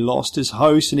divorce and he lost his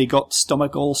house and he got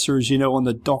stomach ulcers, and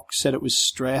the doc said it was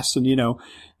stress and he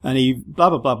blah,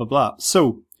 blah, blah, blah, blah.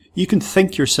 So you can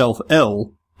think yourself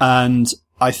ill. And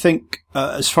I think,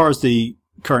 as far as the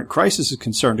current crisis is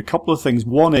concerned, a couple of things.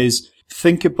 One is,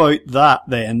 think about that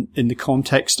then in the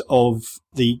context of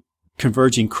the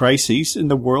converging crises in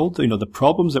the world, the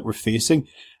problems that we're facing.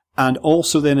 And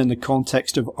also then in the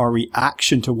context of our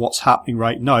reaction to what's happening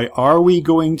right now. Are we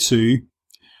going to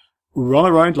run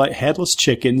around like headless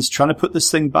chickens, trying to put this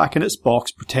thing back in its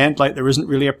box, pretend like there isn't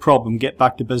really a problem, get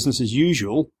back to business as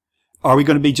usual? Are we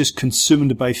going to be just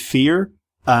consumed by fear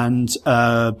and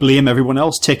blame everyone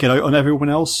else, take it out on everyone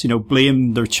else,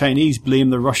 blame the Chinese,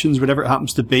 blame the Russians, whatever it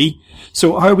happens to be?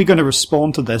 So how are we going to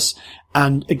respond to this?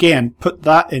 And again, put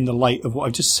that in the light of what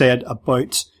I've just said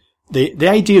about the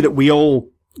idea that we all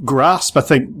grasp, I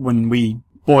think, when we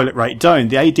boil it right down,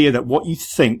 the idea that what you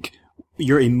think,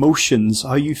 your emotions,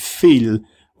 how you feel,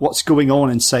 what's going on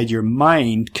inside your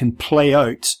mind can play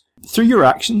out through your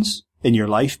actions in your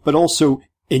life, but also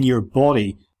in your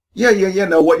body. Yeah.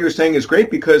 No, what you're saying is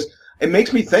great because it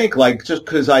makes me think, like, just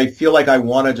because I feel like I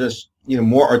want to just,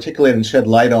 more articulate and shed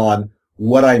light on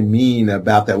what I mean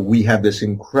about that we have this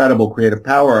incredible creative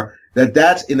power,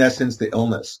 that's in essence the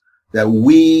illness, that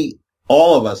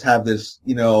all of us have this,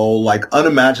 like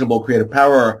unimaginable creative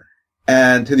power.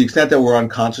 And to the extent that we're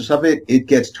unconscious of it, it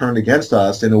gets turned against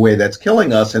us in a way that's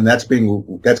killing us. And that's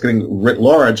getting writ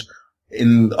large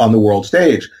on the world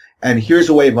stage. And here's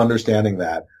a way of understanding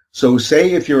that. So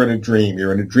say if you're in a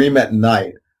dream at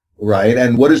night, right?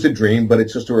 And what is the dream? But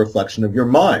it's just a reflection of your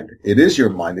mind. It is your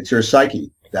mind. It's your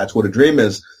psyche. That's what a dream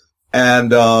is.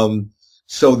 And,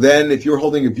 so then if you're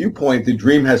holding a viewpoint, the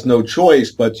dream has no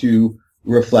choice but to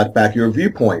reflect back your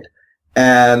viewpoint.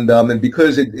 And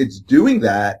because it's doing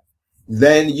that,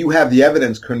 then you have the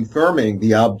evidence confirming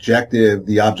the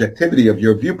objectivity of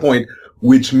your viewpoint,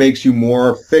 which makes you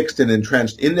more fixed and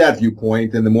entrenched in that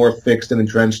viewpoint. And the more fixed and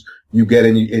entrenched you get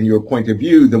in your point of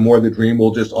view, the more the dream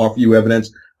will just offer you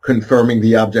evidence confirming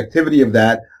the objectivity of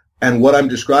that. And what I'm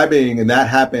describing, and that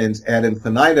happens ad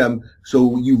infinitum.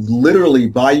 So you've literally,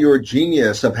 by your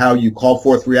genius of how you call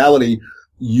forth reality,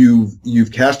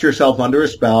 you've cast yourself under a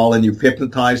spell and you've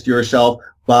hypnotized yourself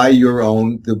by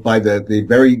the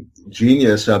very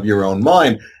genius of your own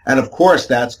mind. And of course,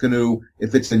 that's going to,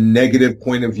 if it's a negative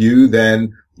point of view,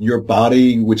 then your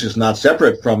body, which is not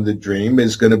separate from the dream,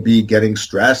 is going to be getting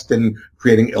stressed and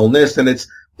creating illness. And it's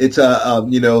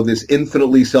this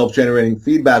infinitely self-generating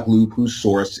feedback loop whose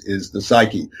source is the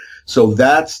psyche. So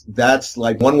that's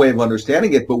like one way of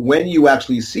understanding it. But when you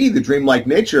actually see the dreamlike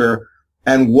nature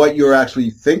and what you're actually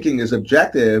thinking is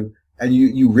objective, and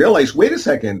you realize, wait a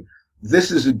second, this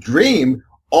is a dream,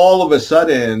 all of a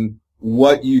sudden,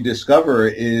 what you discover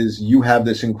is you have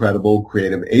this incredible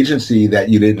creative agency that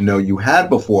you didn't know you had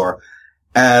before.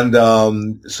 And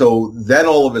so then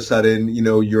all of a sudden,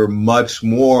 you're much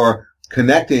more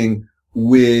connecting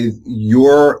with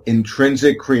your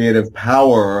intrinsic creative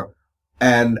power.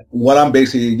 And what I'm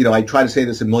basically, I try to say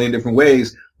this in a million different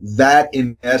ways, that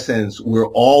in essence, we're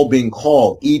all being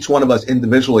called, each one of us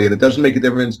individually, and it doesn't make a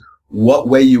difference what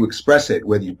way you express it,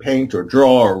 whether you paint or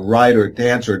draw or write or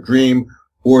dance or dream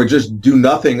or just do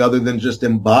nothing other than just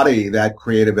embody that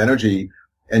creative energy.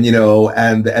 And,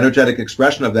 and the energetic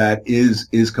expression of that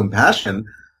is compassion.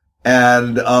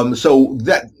 And, so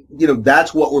that,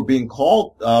 that's what we're being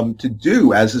called, to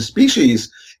do as a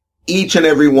species, each and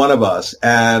every one of us.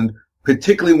 And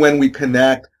particularly when we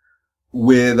connect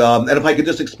with, and if I could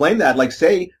just explain that, like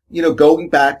say, going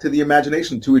back to the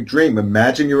imagination, to a dream.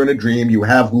 Imagine you're in a dream, you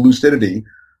have lucidity,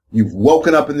 you've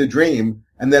woken up in the dream,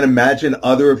 and then imagine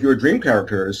other of your dream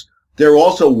characters. They're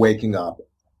also waking up,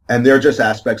 and they're just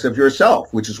aspects of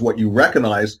yourself, which is what you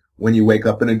recognize when you wake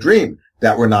up in a dream,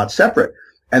 that we're not separate.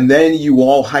 And then you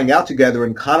all hang out together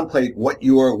and contemplate what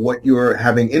you're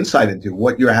having insight into,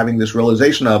 what you're having this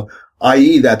realization of,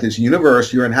 i.e. that this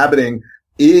universe you're inhabiting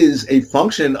is a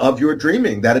function of your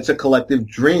dreaming, that it's a collective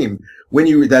dream.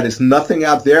 That it's nothing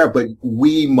out there, but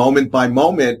we, moment by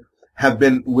moment,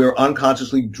 we're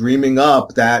unconsciously dreaming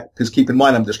up that, because keep in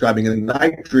mind, I'm describing a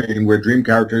night dream where dream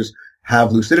characters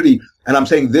have lucidity. And I'm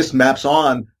saying this maps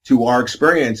on to our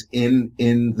experience in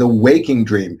the waking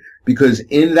dream, because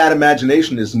in that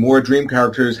imagination, as more dream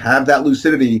characters have that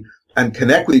lucidity and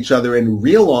connect with each other and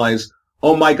realize,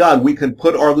 oh my God, we can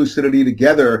put our lucidity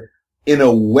together in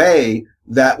a way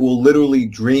that will literally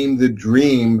dream the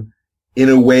dream in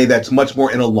a way that's much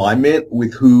more in alignment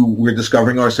with who we're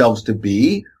discovering ourselves to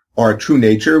be, our true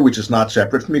nature, which is not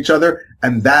separate from each other.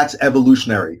 And that's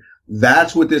evolutionary.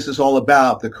 That's what this is all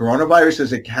about. The coronavirus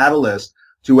is a catalyst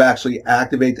to actually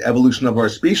activate the evolution of our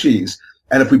species.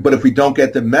 And if we don't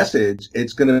get the message,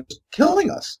 it's going to be killing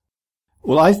us.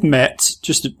 Well, I've met,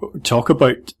 just to talk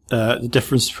about the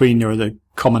difference between, or the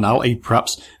commonality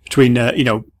perhaps, between,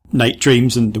 night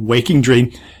dreams and the waking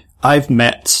dream. I've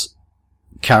met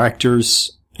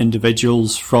characters,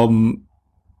 individuals from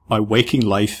my waking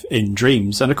life in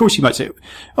dreams. And of course you might say,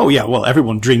 oh yeah, well,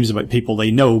 everyone dreams about people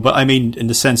they know. But I mean, in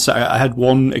the sense that I had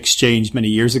one exchange many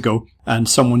years ago and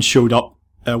someone showed up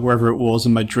wherever it was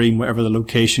in my dream, whatever the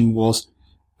location was.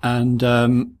 And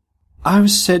I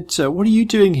said, what are you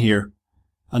doing here?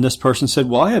 And this person said,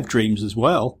 well, I have dreams as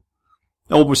well.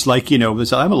 Almost like, I'm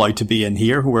allowed to be in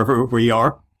here, wherever we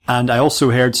are. And I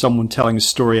also heard someone telling a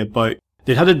story about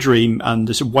they'd had a dream and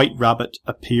this white rabbit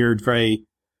appeared very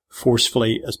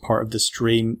forcefully as part of this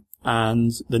dream.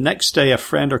 And the next day, a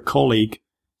friend or colleague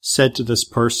said to this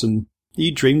person,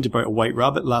 you dreamed about a white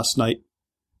rabbit last night.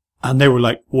 And they were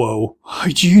like, whoa, how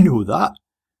do you know that?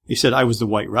 He said, I was the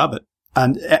white rabbit.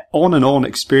 And on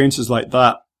experiences like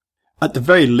that, at the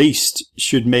very least,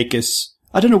 should make us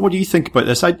I don't know. What do you think about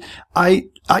this? I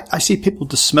see people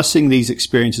dismissing these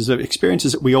experiences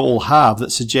that we all have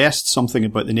that suggest something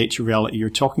about the nature of reality you're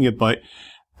talking about.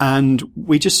 And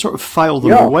we just sort of file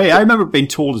them away. I remember being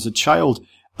told as a child,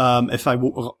 if I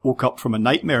woke up from a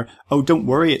nightmare, oh, don't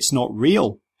worry, it's not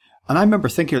real. And I remember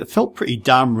thinking it felt pretty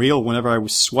damn real whenever I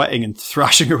was sweating and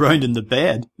thrashing around in the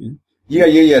bed.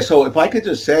 Yeah. So if I could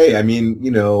just say, I mean,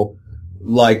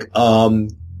 like,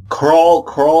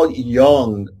 Carl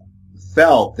Jung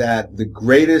felt that the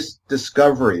greatest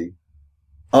discovery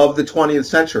of the 20th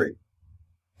century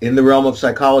in the realm of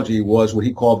psychology was what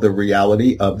he called the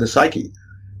reality of the psyche.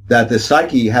 That the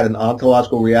psyche had an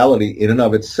ontological reality in and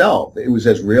of itself. It was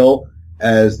as real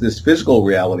as this physical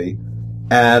reality.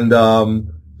 And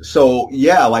so,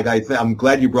 yeah, like I'm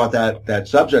glad you brought that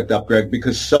subject up, Greg,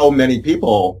 because so many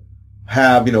people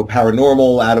have,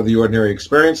 paranormal, out of the ordinary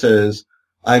experiences.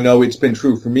 I know it's been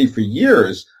true for me for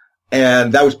years.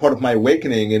 And that was part of my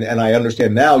awakening. And I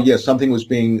understand now, yes, something was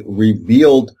being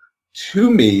revealed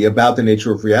to me about the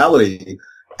nature of reality.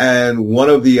 And one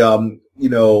of the,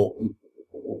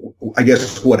 I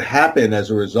guess what happened as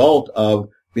a result of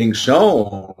being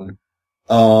shown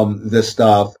this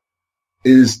stuff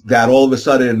is that all of a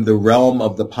sudden the realm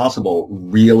of the possible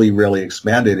really, really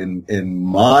expanded in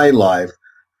my life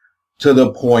to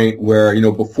the point where,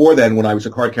 before then, when I was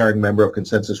a card-carrying member of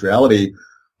Consensus Reality,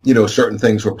 certain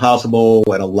things were possible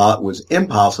and a lot was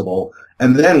impossible.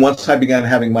 And then once I began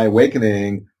having my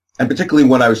awakening, and particularly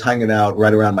when I was hanging out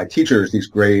right around my teachers, these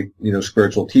great,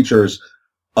 spiritual teachers,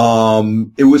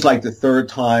 it was like the third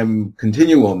time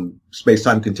continuum,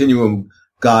 space-time continuum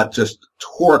got just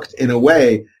torqued in a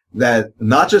way that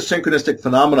not just synchronistic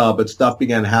phenomena, but stuff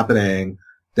began happening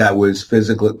that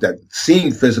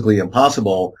seemed physically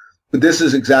impossible. But this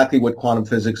is exactly what quantum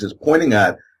physics is pointing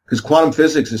at, because quantum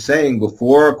physics is saying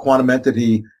before a quantum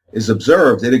entity is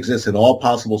observed, it exists in all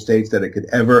possible states that it could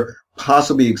ever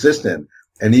possibly exist in.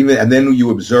 And then you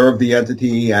observe the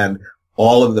entity and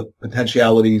all of the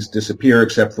potentialities disappear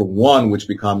except for one, which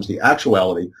becomes the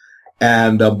actuality.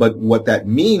 And, but what that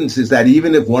means is that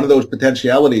even if one of those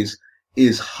potentialities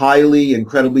is highly,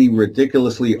 incredibly,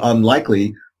 ridiculously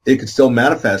unlikely, it could still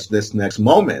manifest this next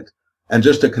moment. And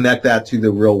just to connect that to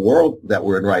the real world that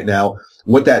we're in right now,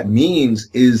 what that means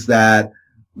is that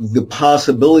the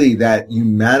possibility that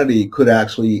humanity could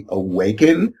actually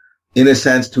awaken, in a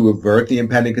sense, to avert the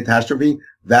impending catastrophe,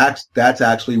 that's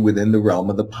actually within the realm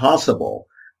of the possible.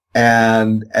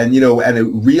 And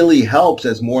it really helps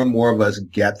as more and more of us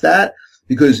get that,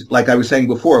 because like I was saying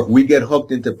before, if we get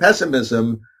hooked into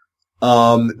pessimism,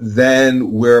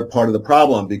 then we're part of the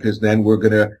problem, because then we're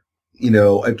going to,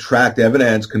 attract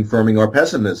evidence confirming our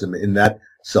pessimism in that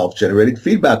self-generated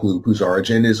feedback loop whose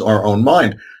origin is our own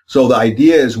mind. So the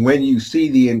idea is when you see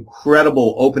the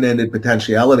incredible open-ended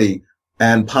potentiality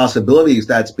and possibilities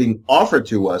that's being offered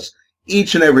to us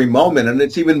each and every moment, and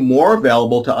it's even more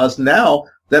available to us now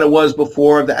than it was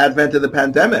before the advent of the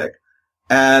pandemic.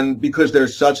 And because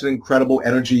there's such an incredible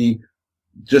energy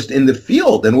just in the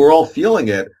field, and we're all feeling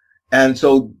it. And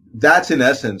so that's in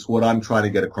essence what I'm trying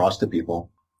to get across to people.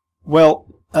 Well,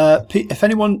 Pete, if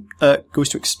anyone goes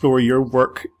to explore your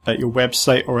work at your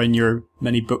website or in your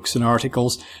many books and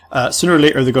articles, sooner or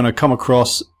later they're going to come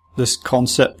across this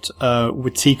concept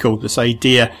with Tico, this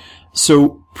idea.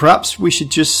 So perhaps we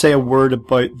should just say a word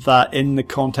about that in the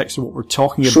context of what we're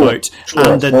talking about,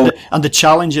 and the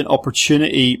challenge and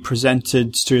opportunity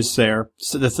presented to us there.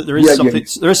 So there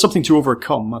is something to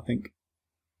overcome, I think.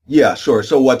 Yeah, sure.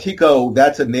 So Wetiko,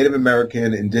 that's a Native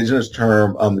American indigenous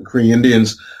term, the Cree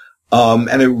Indians.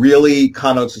 And it really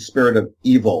connotes the spirit of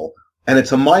evil. And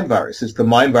it's a mind virus. It's the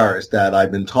mind virus that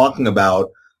I've been talking about.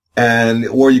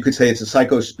 Or you could say it's a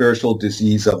psycho-spiritual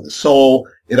disease of the soul.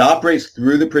 It operates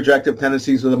through the projective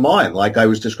tendencies of the mind. Like I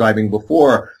was describing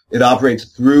before, it operates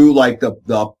through like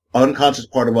the unconscious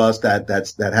part of us that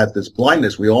has this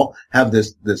blindness. We all have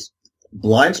this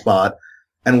blind spot.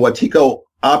 And Wetiko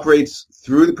operates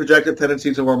through the projective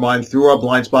tendencies of our mind, through our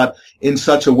blind spot, in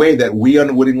such a way that we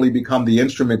unwittingly become the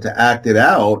instrument to act it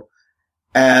out.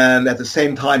 And at the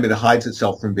same time, it hides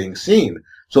itself from being seen.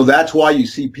 So that's why you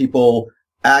see people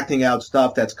acting out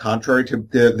stuff that's contrary to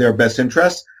their best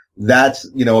interests. That's,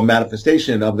 a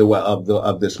manifestation of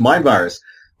this mind virus.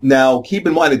 Now, keep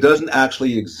in mind, it doesn't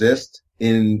actually exist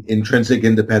in intrinsic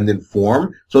independent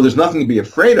form. So there's nothing to be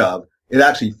afraid of. It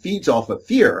actually feeds off of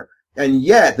fear. And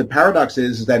yet, the paradox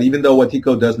is that even though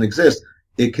Wetiko doesn't exist,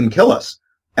 it can kill us.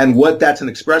 And what that's an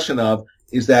expression of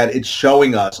is that it's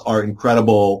showing us our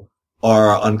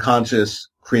unconscious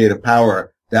creative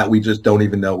power that we just don't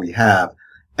even know we have.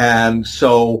 And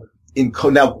so,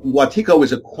 now, Wetiko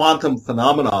is a quantum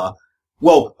phenomena,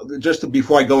 Well,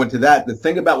 before I go into that, the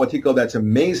thing about Watiko that's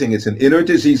amazing, it's an inner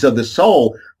disease of the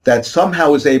soul that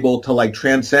somehow is able to like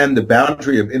transcend the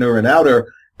boundary of inner and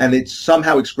outer, and it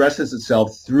somehow expresses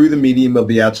itself through the medium of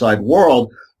the outside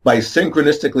world by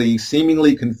synchronistically,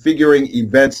 seemingly configuring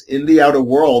events in the outer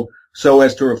world so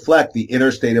as to reflect the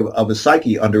inner state of a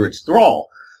psyche under its thrall.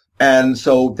 And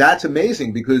so that's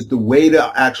amazing, because the way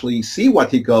to actually see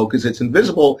Watiko, because it's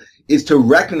invisible, is to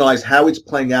recognize how it's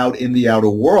playing out in the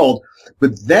outer world.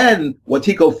 But then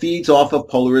Watiko feeds off of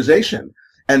polarization.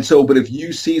 And so, but if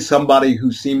you see somebody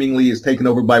who seemingly is taken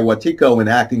over by Watiko and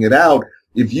acting it out,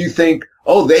 if you think,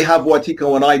 oh, they have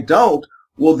Watiko and I don't,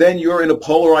 well, then you're in a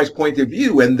polarized point of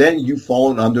view, and then you've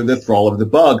fallen under the thrall of the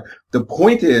bug. The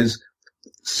point is,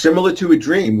 similar to a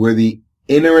dream where the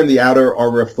inner and the outer are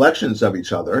reflections of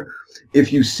each other,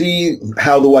 if you see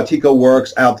how the Watiko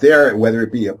works out there, whether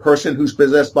it be a person who's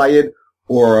possessed by it,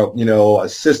 or, a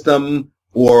system,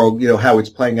 or, how it's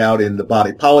playing out in the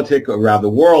body politic around the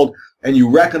world, and you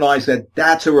recognize that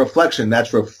that's a reflection,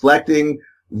 that's reflecting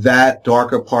that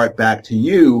darker part back to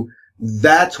you,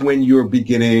 that's when you're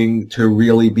beginning to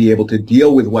really be able to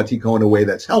deal with Watiko in a way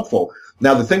that's helpful.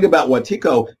 Now, the thing about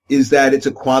Watiko is that it's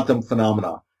a quantum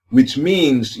phenomena, which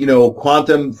means,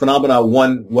 quantum phenomena,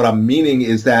 what I'm meaning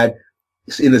is that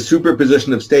in the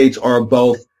superposition of states are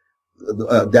both,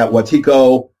 that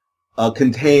Watiko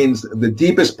contains the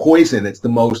deepest poison. It's the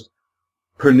most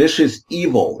pernicious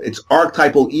evil. It's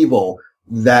archetypal evil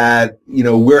that,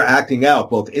 we're acting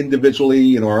out both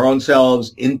individually in our own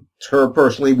selves,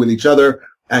 interpersonally with each other,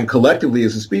 and collectively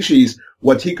as a species.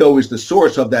 Watiko is the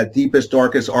source of that deepest,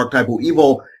 darkest archetypal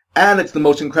evil, and it's the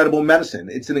most incredible medicine.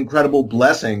 It's an incredible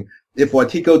blessing. If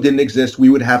Watiko didn't exist, we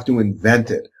would have to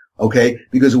invent it, okay?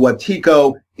 Because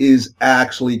Watiko is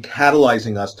actually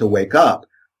catalyzing us to wake up.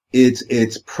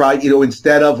 It's pride,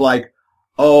 instead of like,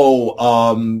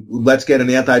 let's get an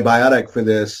antibiotic for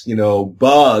this,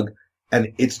 bug,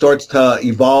 and it starts to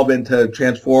evolve and to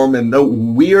transform, and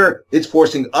it's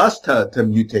forcing us to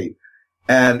mutate.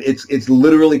 And it's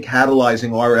literally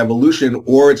catalyzing our evolution,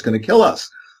 or it's going to kill us.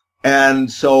 And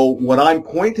so what I'm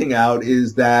pointing out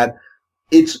is that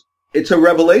it's a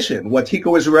revelation.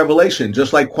 Watiko is a revelation.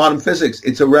 Just like quantum physics,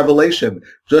 it's a revelation.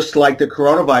 Just like the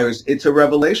coronavirus, it's a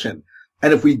revelation.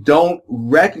 And if we don't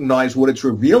recognize what it's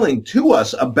revealing to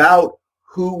us about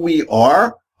who we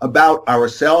are, about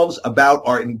ourselves, about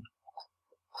our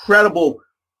incredible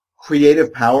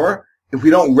creative power, if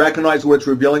we don't recognize what it's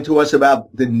revealing to us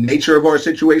about the nature of our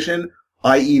situation,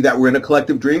 i.e. that we're in a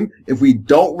collective dream, if we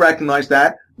don't recognize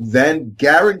that, then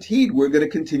guaranteed we're going to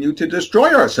continue to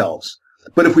destroy ourselves.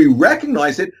 But if we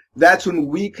recognize it, that's when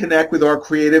we connect with our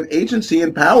creative agency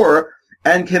and power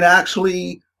and can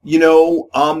actually,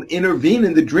 intervene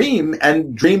in the dream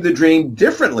and dream the dream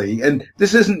differently. And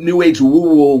this isn't New Age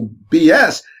woo-woo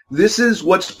BS. This is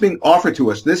what's being offered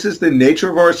to us. This is the nature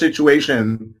of our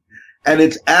situation. And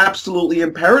it's absolutely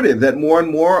imperative that more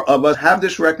and more of us have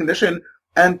this recognition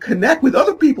and connect with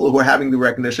other people who are having the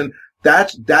recognition.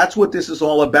 That's what this is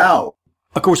all about.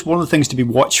 Of course, one of the things to be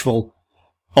watchful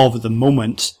of at the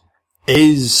moment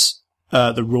is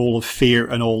the role of fear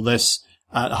in all this,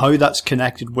 how that's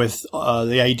connected with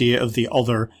the idea of the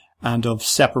other and of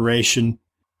separation.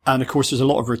 And of course, there's a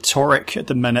lot of rhetoric at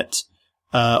the minute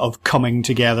of coming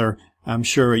together. I'm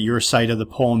sure at your side of the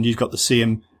pond, you've got the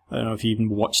same, I don't know if you even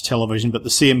watch television, but the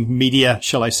same media,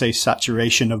 shall I say,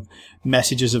 saturation of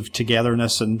messages of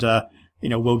togetherness and,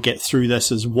 we'll get through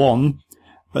this as one.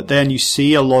 But then you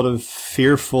see a lot of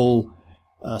fearful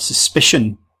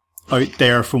suspicion out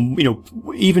there from,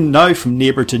 even now from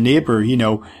neighbour to neighbour,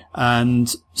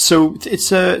 and so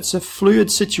it's a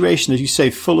fluid situation, as you say,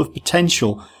 full of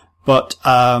potential. But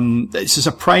this is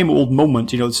a prime old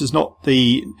moment. This is not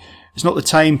it's not the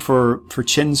time for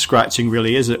chin scratching,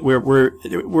 really, is it?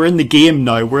 We're in the game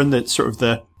now. We're in the sort of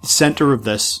the center of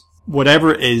this.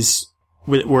 Whatever it is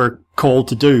we're called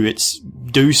to do, it's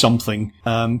do something.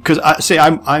 Because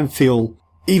I feel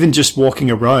even just walking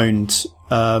around,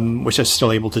 which I'm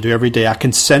still able to do every day, I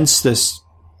can sense this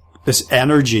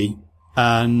energy,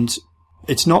 and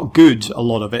it's not good, a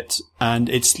lot of it. And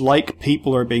it's like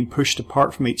people are being pushed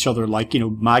apart from each other, like,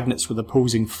 magnets with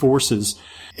opposing forces.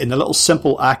 In the little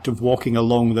simple act of walking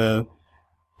along the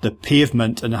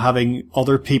pavement and having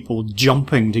other people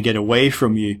jumping to get away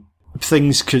from you,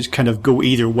 things could kind of go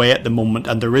either way at the moment.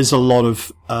 And there is a lot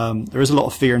of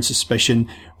fear and suspicion,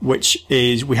 which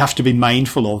is, we have to be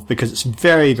mindful of, because it's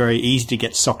very, very easy to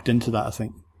get sucked into that, I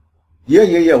think.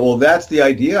 Yeah. Well, that's the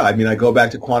idea. I mean, I go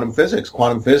back to quantum physics.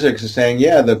 Quantum physics is saying,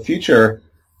 the future,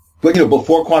 but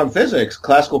before quantum physics,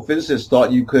 classical physicists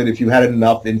thought you could, if you had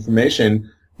enough information,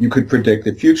 you could predict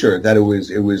the future, that it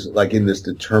was like in this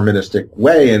deterministic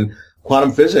way. And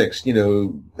quantum physics,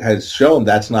 has shown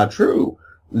that's not true,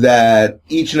 that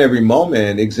each and every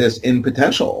moment exists in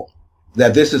potential,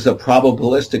 that this is a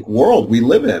probabilistic world we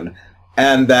live in.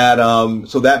 And that,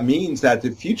 so that means that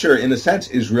the future, in a sense,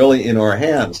 is really in our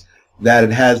hands, that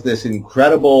it has this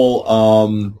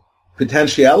incredible,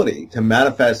 potentiality to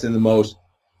manifest in the most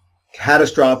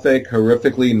catastrophic,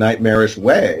 horrifically nightmarish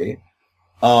way,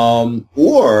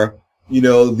 or,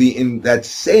 that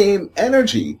same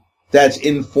energy that's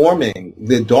informing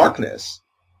the darkness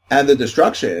and the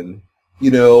destruction,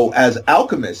 as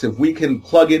alchemists, if we can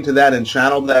plug into that and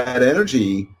channel that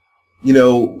energy,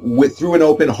 through an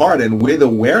open heart and with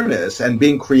awareness and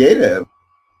being creative,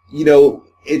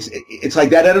 it's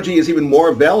like that energy is even more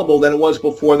available than it was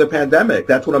before the pandemic.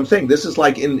 That's what I'm saying. This is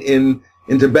like in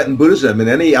Tibetan Buddhism, in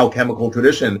any alchemical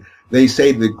tradition, they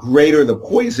say the greater the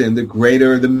poison, the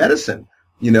greater the medicine.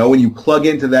 When you plug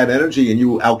into that energy and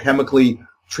you alchemically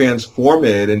transform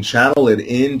it and channel it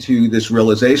into this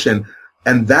realization,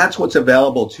 and that's what's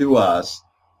available to us.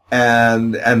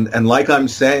 And like I'm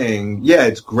saying, yeah,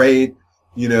 it's great,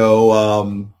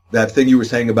 that thing you were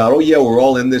saying about, oh yeah, we're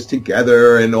all in this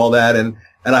together and all that. And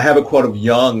I have a quote of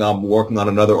Jung. I'm working on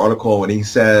another article, and he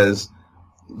says,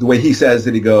 the way he says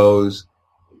it, he goes,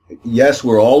 yes,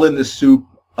 we're all in the soup,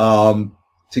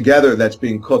 together that's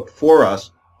being cooked for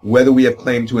us, whether we have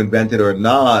claimed to invent it or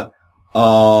not.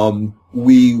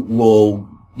 We will,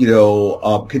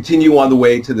 continue on the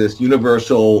way to this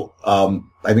universal,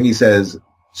 I think he says,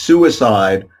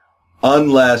 suicide,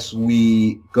 unless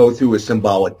we go through a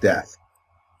symbolic death.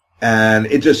 And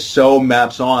it just so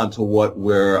maps on to what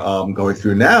we're going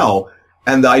through now.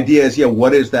 And the idea is,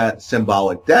 what is that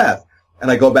symbolic death?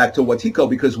 And I go back to Watiko,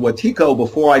 because Watiko,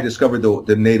 before I discovered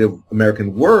the Native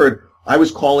American word, I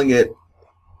was calling it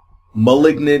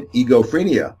malignant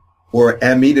egophrenia, or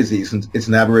ME disease. It's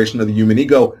an aberration of the human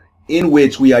ego, in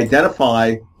which we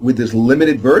identify with this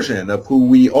limited version of who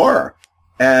we are.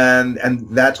 And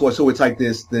that's what, so it's like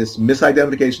this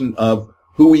misidentification of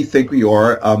who we think we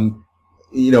are.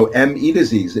 ME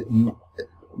disease,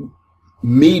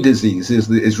 me disease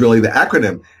is really the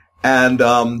acronym.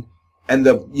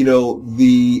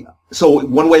 So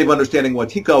one way of understanding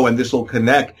Watiko, and this will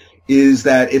connect, is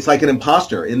that it's like an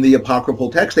imposter. In the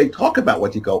apocryphal text, they talk about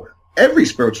Watiko. Every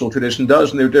spiritual tradition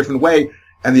does in their different way.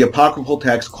 And the apocryphal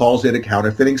text calls it a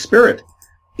counterfeiting spirit.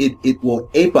 It will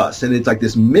ape us, and it's like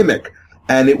this mimic,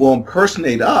 and it will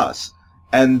impersonate us,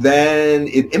 and then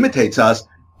it imitates us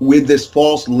with this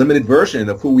false limited version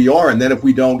of who we are. And then if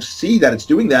we don't see that it's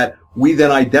doing that, we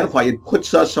then identify, it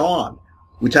puts us on,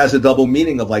 which has a double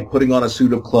meaning of like putting on a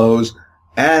suit of clothes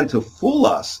and to fool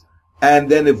us. And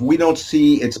then if we don't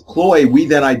see its ploy, we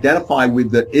then identify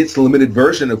with its limited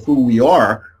version of who we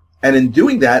are. And in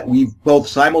doing that, we've both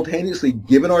simultaneously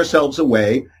given ourselves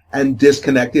away and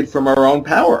disconnected from our own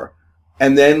power.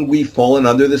 And then we've fallen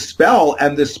under the spell,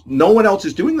 and no one else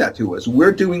is doing that to us.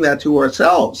 We're doing that to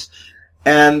ourselves.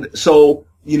 And so,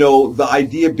 the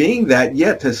idea being that,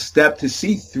 to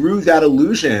see through that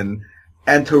illusion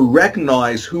and to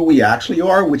recognize who we actually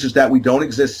are, which is that we don't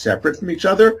exist separate from each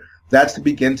other. That's to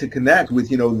begin to connect with,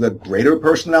 the greater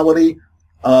personality,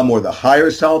 or the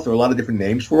higher self. There are a lot of different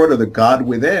names for it, or the God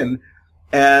within.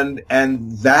 And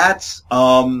that's,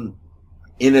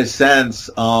 in a sense,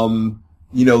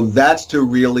 that's to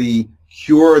really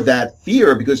cure that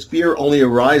fear, because fear only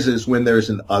arises when there's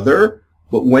an other.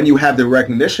 But when you have the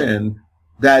recognition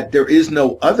that there is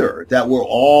no other, that we're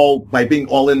all, by being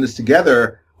all in this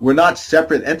together, we're not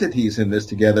separate entities in this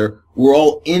together. We're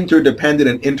all interdependent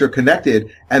and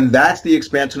interconnected. And that's the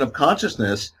expansion of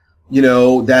consciousness,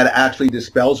 that actually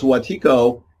dispels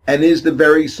Watiko and is the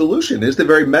very solution, is the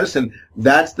very medicine.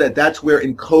 That's where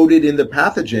encoded in the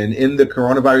pathogen, in the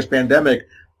coronavirus pandemic,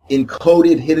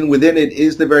 encoded, hidden within it,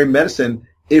 is the very medicine,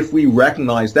 if we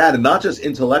recognize that, and not just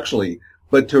intellectually,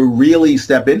 but to really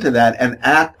step into that and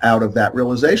act out of that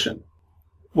realization.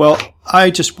 Well, I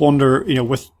just wonder,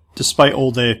 despite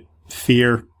all the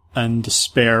fear and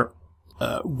despair,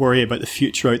 worry about the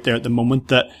future out there at the moment,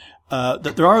 that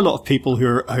there are a lot of people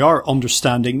who are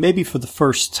understanding, maybe for the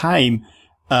first time,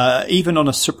 even on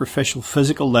a superficial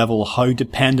physical level, how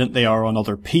dependent they are on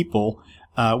other people,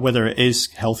 whether it is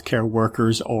healthcare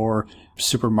workers or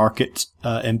supermarket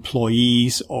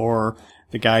employees or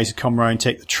the guys who come around and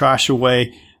take the trash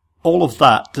away, all of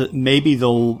that maybe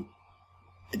they'll,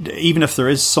 even if there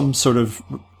is some sort of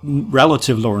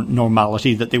relative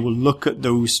normality, that they will look at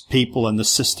those people and the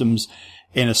systems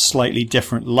in a slightly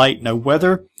different light. Now,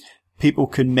 whether people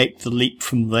can make the leap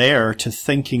from there to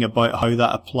thinking about how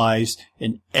that applies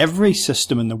in every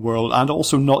system in the world, and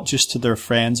also not just to their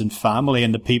friends and family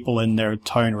and the people in their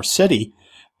town or city,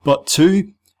 but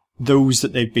to those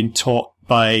that they've been taught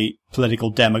by political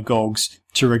demagogues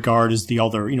to regard as the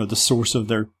other, the source of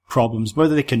their problems,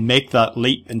 whether they can make that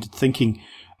leap into thinking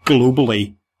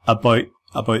globally about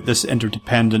this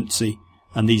interdependency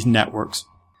and these networks.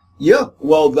 Yeah,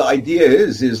 well, the idea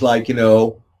is like,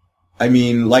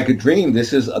 like a dream,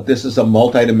 this is a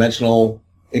multidimensional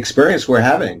experience we're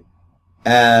having.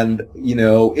 And,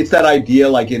 it's that idea,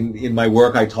 like in my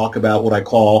work, I talk about what I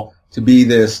call to be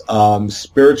this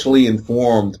spiritually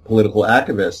informed political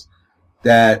activist,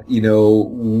 that,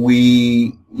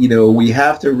 we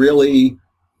have to really,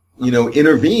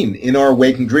 intervene in our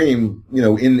waking dream,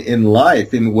 in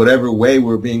life, in whatever way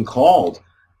we're being called.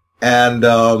 And,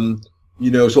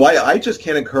 so I just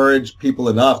can't encourage people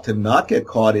enough to not get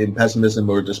caught in pessimism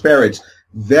or despair. It's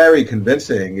very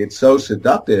convincing. It's so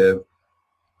seductive.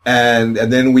 And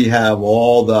then we have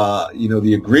all the,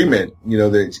 the agreement,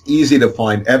 that it's easy to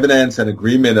find evidence and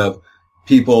agreement of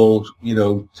people,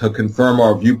 to confirm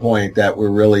our viewpoint that we're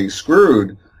really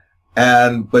screwed.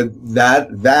 But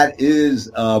that is,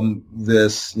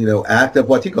 this, act of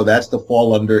Wetiko. That's to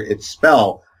fall under its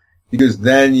spell. Because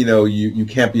then, you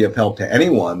can't be of help to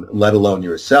anyone, let alone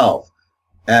yourself.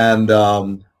 And,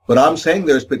 but I'm saying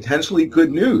there's potentially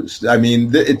good news. I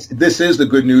mean, this is the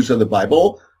good news of the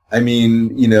Bible. I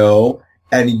mean,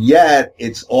 and yet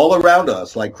it's all around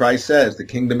us. Like Christ says, the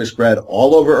kingdom is spread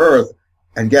all over earth.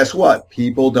 And guess what?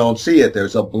 People don't see it.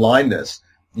 There's a blindness,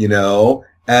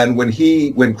 and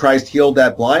when Christ healed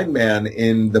that blind man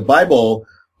in the Bible,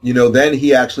 then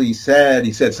he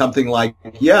said something like,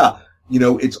 yeah,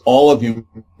 it's all of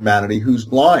humanity who's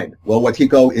blind. Well,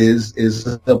 Wetiko is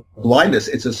the blindness.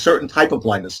 It's a certain type of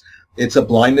blindness. It's a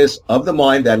blindness of the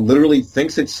mind that literally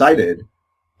thinks it's sighted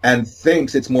and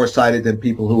thinks it's more sighted than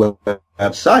people who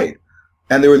have sight.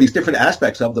 And there are these different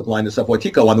aspects of the blindness of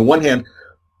Wetiko. On the one hand,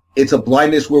 it's a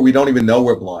blindness where we don't even know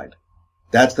we're blind.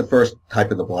 That's the first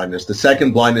type of the blindness. The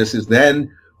second blindness is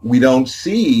then we don't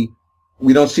see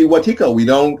Wetiko. We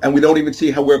don't even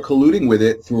see how we're colluding with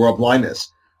it through our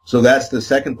blindness. So that's the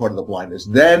second part of the blindness.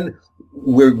 Then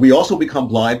we also become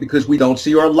blind because we don't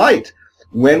see our light.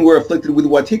 When we're afflicted with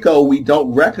Wetiko, we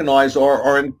don't recognize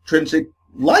our intrinsic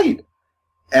light.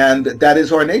 And that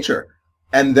is our nature.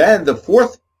 And then the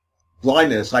fourth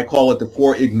blindness, I call it the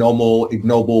four ignoble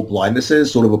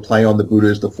blindnesses, sort of a play on the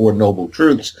Buddha's, the Four Noble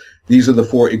Truths. These are the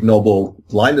four ignoble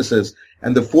blindnesses.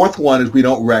 And the fourth one is we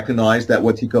don't recognize that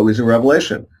Wetiko is a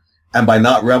revelation. And by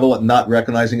not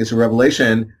recognizing it's a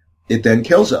revelation, it then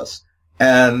kills us.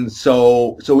 And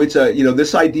so it's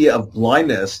this idea of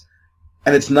blindness,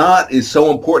 and is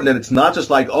so important that it's not just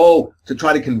like, to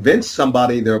try to convince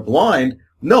somebody they're blind.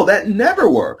 No, that never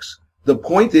works. The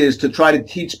point is to try to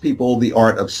teach people the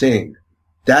art of seeing.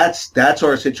 That's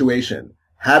our situation.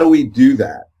 How do we do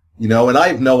that? And I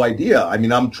have no idea. I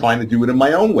mean, I'm trying to do it in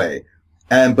my own way.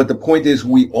 But the point is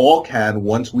we all can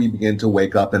once we begin to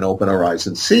wake up and open our eyes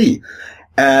and see.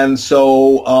 And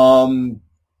so,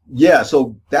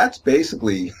 so that's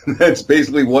basically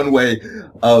one way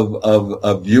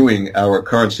of viewing our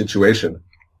current situation.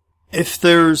 If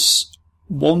there's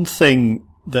one thing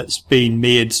that's been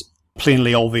made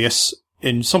plainly obvious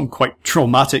in some quite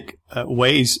traumatic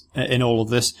ways in all of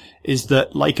this, is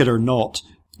that, like it or not,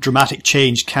 dramatic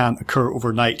change can occur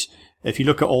overnight. If you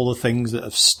look at all the things that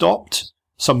have stopped,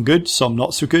 some good, some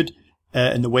not so good,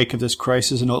 in the wake of this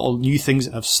crisis, and all new things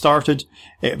that have started,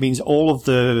 it means all of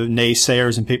the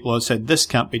naysayers and people who have said this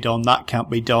can't be done, that can't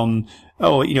be done,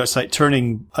 it's like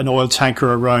turning an oil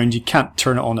tanker around, you can't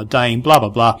turn it on a dime, blah, blah,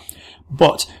 blah.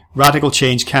 But radical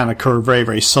change can occur very,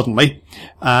 very suddenly.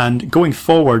 And going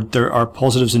forward, there are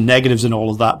positives and negatives in all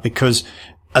of that, because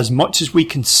as much as we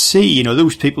can see,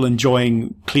 those people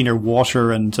enjoying cleaner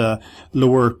water and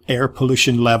lower air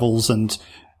pollution levels and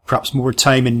perhaps more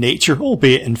time in nature,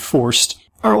 albeit enforced,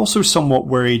 are also somewhat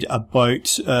worried about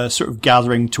sort of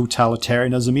gathering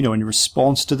totalitarianism, in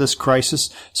response to this crisis.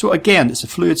 So again, it's a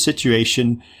fluid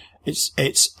situation.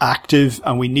 It's active,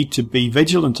 and we need to be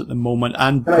vigilant at the moment.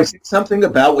 And can I say something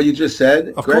about what you just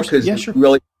said? Of course, yeah, sure.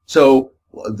 Really, so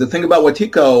the thing about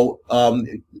Wetiko,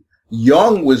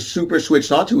 Jung was super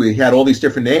switched onto it. He had all these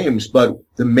different names, but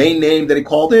the main name that he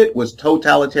called it was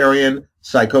totalitarian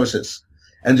psychosis.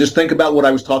 And just think about what I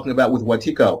was talking about with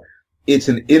Wetiko. It's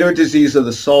an inner disease of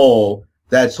the soul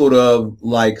that sort of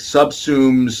like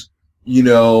subsumes,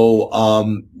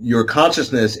 your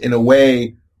consciousness in a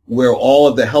way where all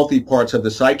of the healthy parts of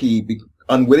the psyche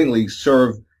unwittingly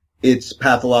serve its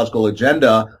pathological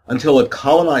agenda until it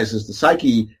colonizes the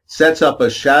psyche, sets up a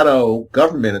shadow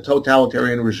government, a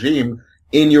totalitarian regime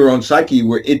in your own psyche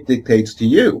where it dictates to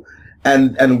you.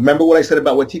 And remember what I said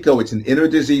about Wetiko? It's an inner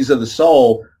disease of the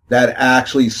soul that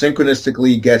actually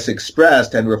synchronistically gets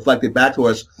expressed and reflected back to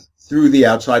us through the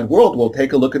outside world. Well,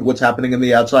 take a look at what's happening in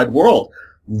the outside world.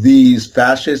 These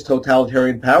fascist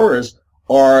totalitarian powers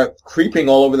are creeping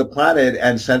all over the planet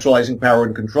and centralizing power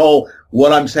and control.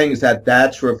 What I'm saying is that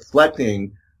that's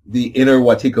reflecting the inner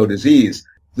Wetiko disease.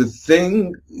 The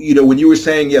thing, when you were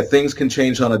saying, things can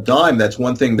change on a dime, that's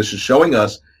one thing this is showing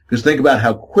us, because think about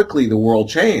how quickly the world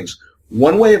changed.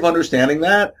 One way of understanding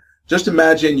that, just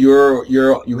imagine you're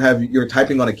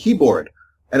typing on a keyboard,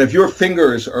 and if your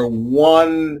fingers are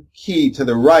one key to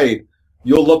the right,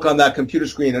 you'll look on that computer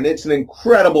screen and it's an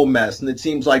incredible mess, and it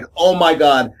seems like, oh my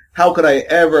God, how could I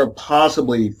ever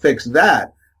possibly fix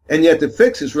that? And yet the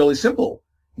fix is really simple.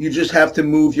 You just have to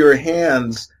move your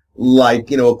hands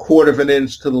like, a quarter of an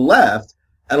inch to the left,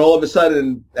 and all of a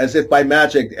sudden, as if by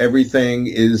magic, everything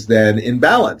is then in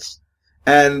balance.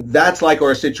 And that's like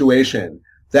our situation,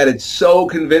 that it's so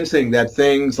convincing that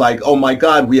things like, oh my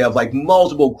God, we have like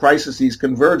multiple crises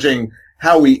converging.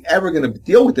 How are we ever going to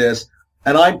deal with this?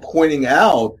 And I'm pointing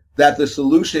out that the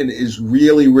solution is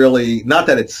really, really, not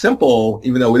that it's simple,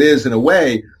 even though it is in a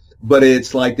way, but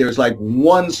it's like there's like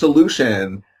one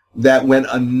solution that when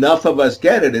enough of us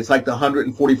get it, it's like the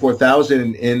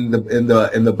 144,000 in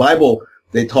the Bible.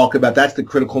 They talk about that's the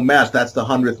critical mass. That's the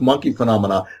 100th monkey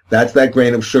phenomena. That's that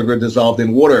grain of sugar dissolved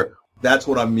in water. That's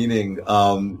what I'm meaning.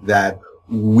 That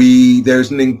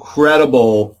there's an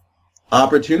incredible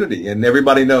opportunity, and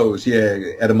everybody knows,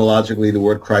 etymologically the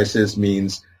word crisis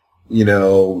means,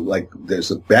 like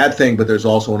there's a bad thing, but there's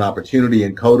also an opportunity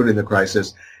encoded in the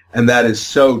crisis. And that is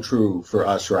so true for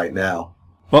us right now.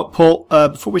 Well, Paul,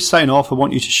 before we sign off, I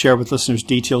want you to share with listeners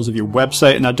details of your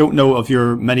website. And I don't know of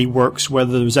your many works,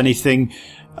 whether there's anything,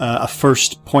 a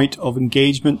first point of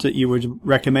engagement that you would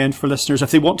recommend for listeners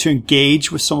if they want to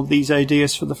engage with some of these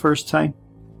ideas for the first time.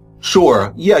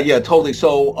 Sure. Yeah, totally.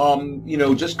 So,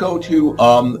 just go to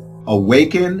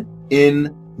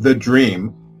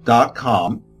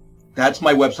awakeninthedream.com. That's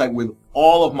my website with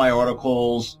all of my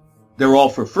articles. They're all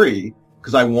for free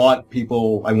because I want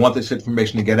this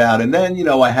information to get out. And then,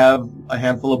 I have a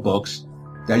handful of books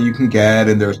that you can get,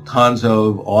 and there's tons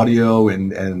of audio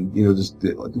and just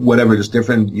whatever, just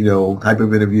different, type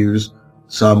of interviews,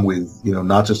 some with,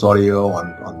 not just audio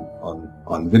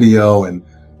on video and,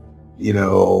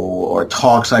 or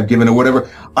talks I've given or whatever.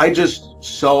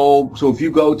 So if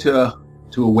you go to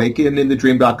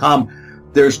awakeninthedream.com,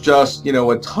 there's just,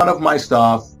 a ton of my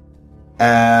stuff.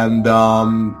 And,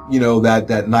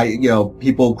 that night,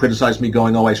 people criticize me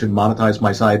going, oh, I should monetize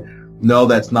my site. No,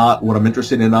 that's not what I'm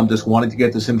interested in. I'm just wanting to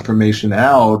get this information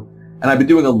out. And I've been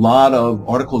doing a lot of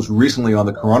articles recently on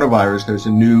the coronavirus. There's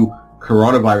a new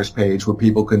coronavirus page where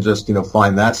people can just,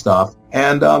 find that stuff.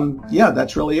 And,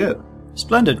 that's really it.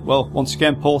 Splendid. Well, once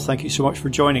again, Paul, thank you so much for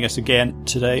joining us again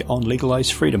today on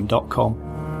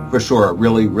LegalizeFreedom.com. For sure.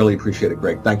 Really, really appreciate it,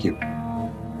 Greg. Thank you.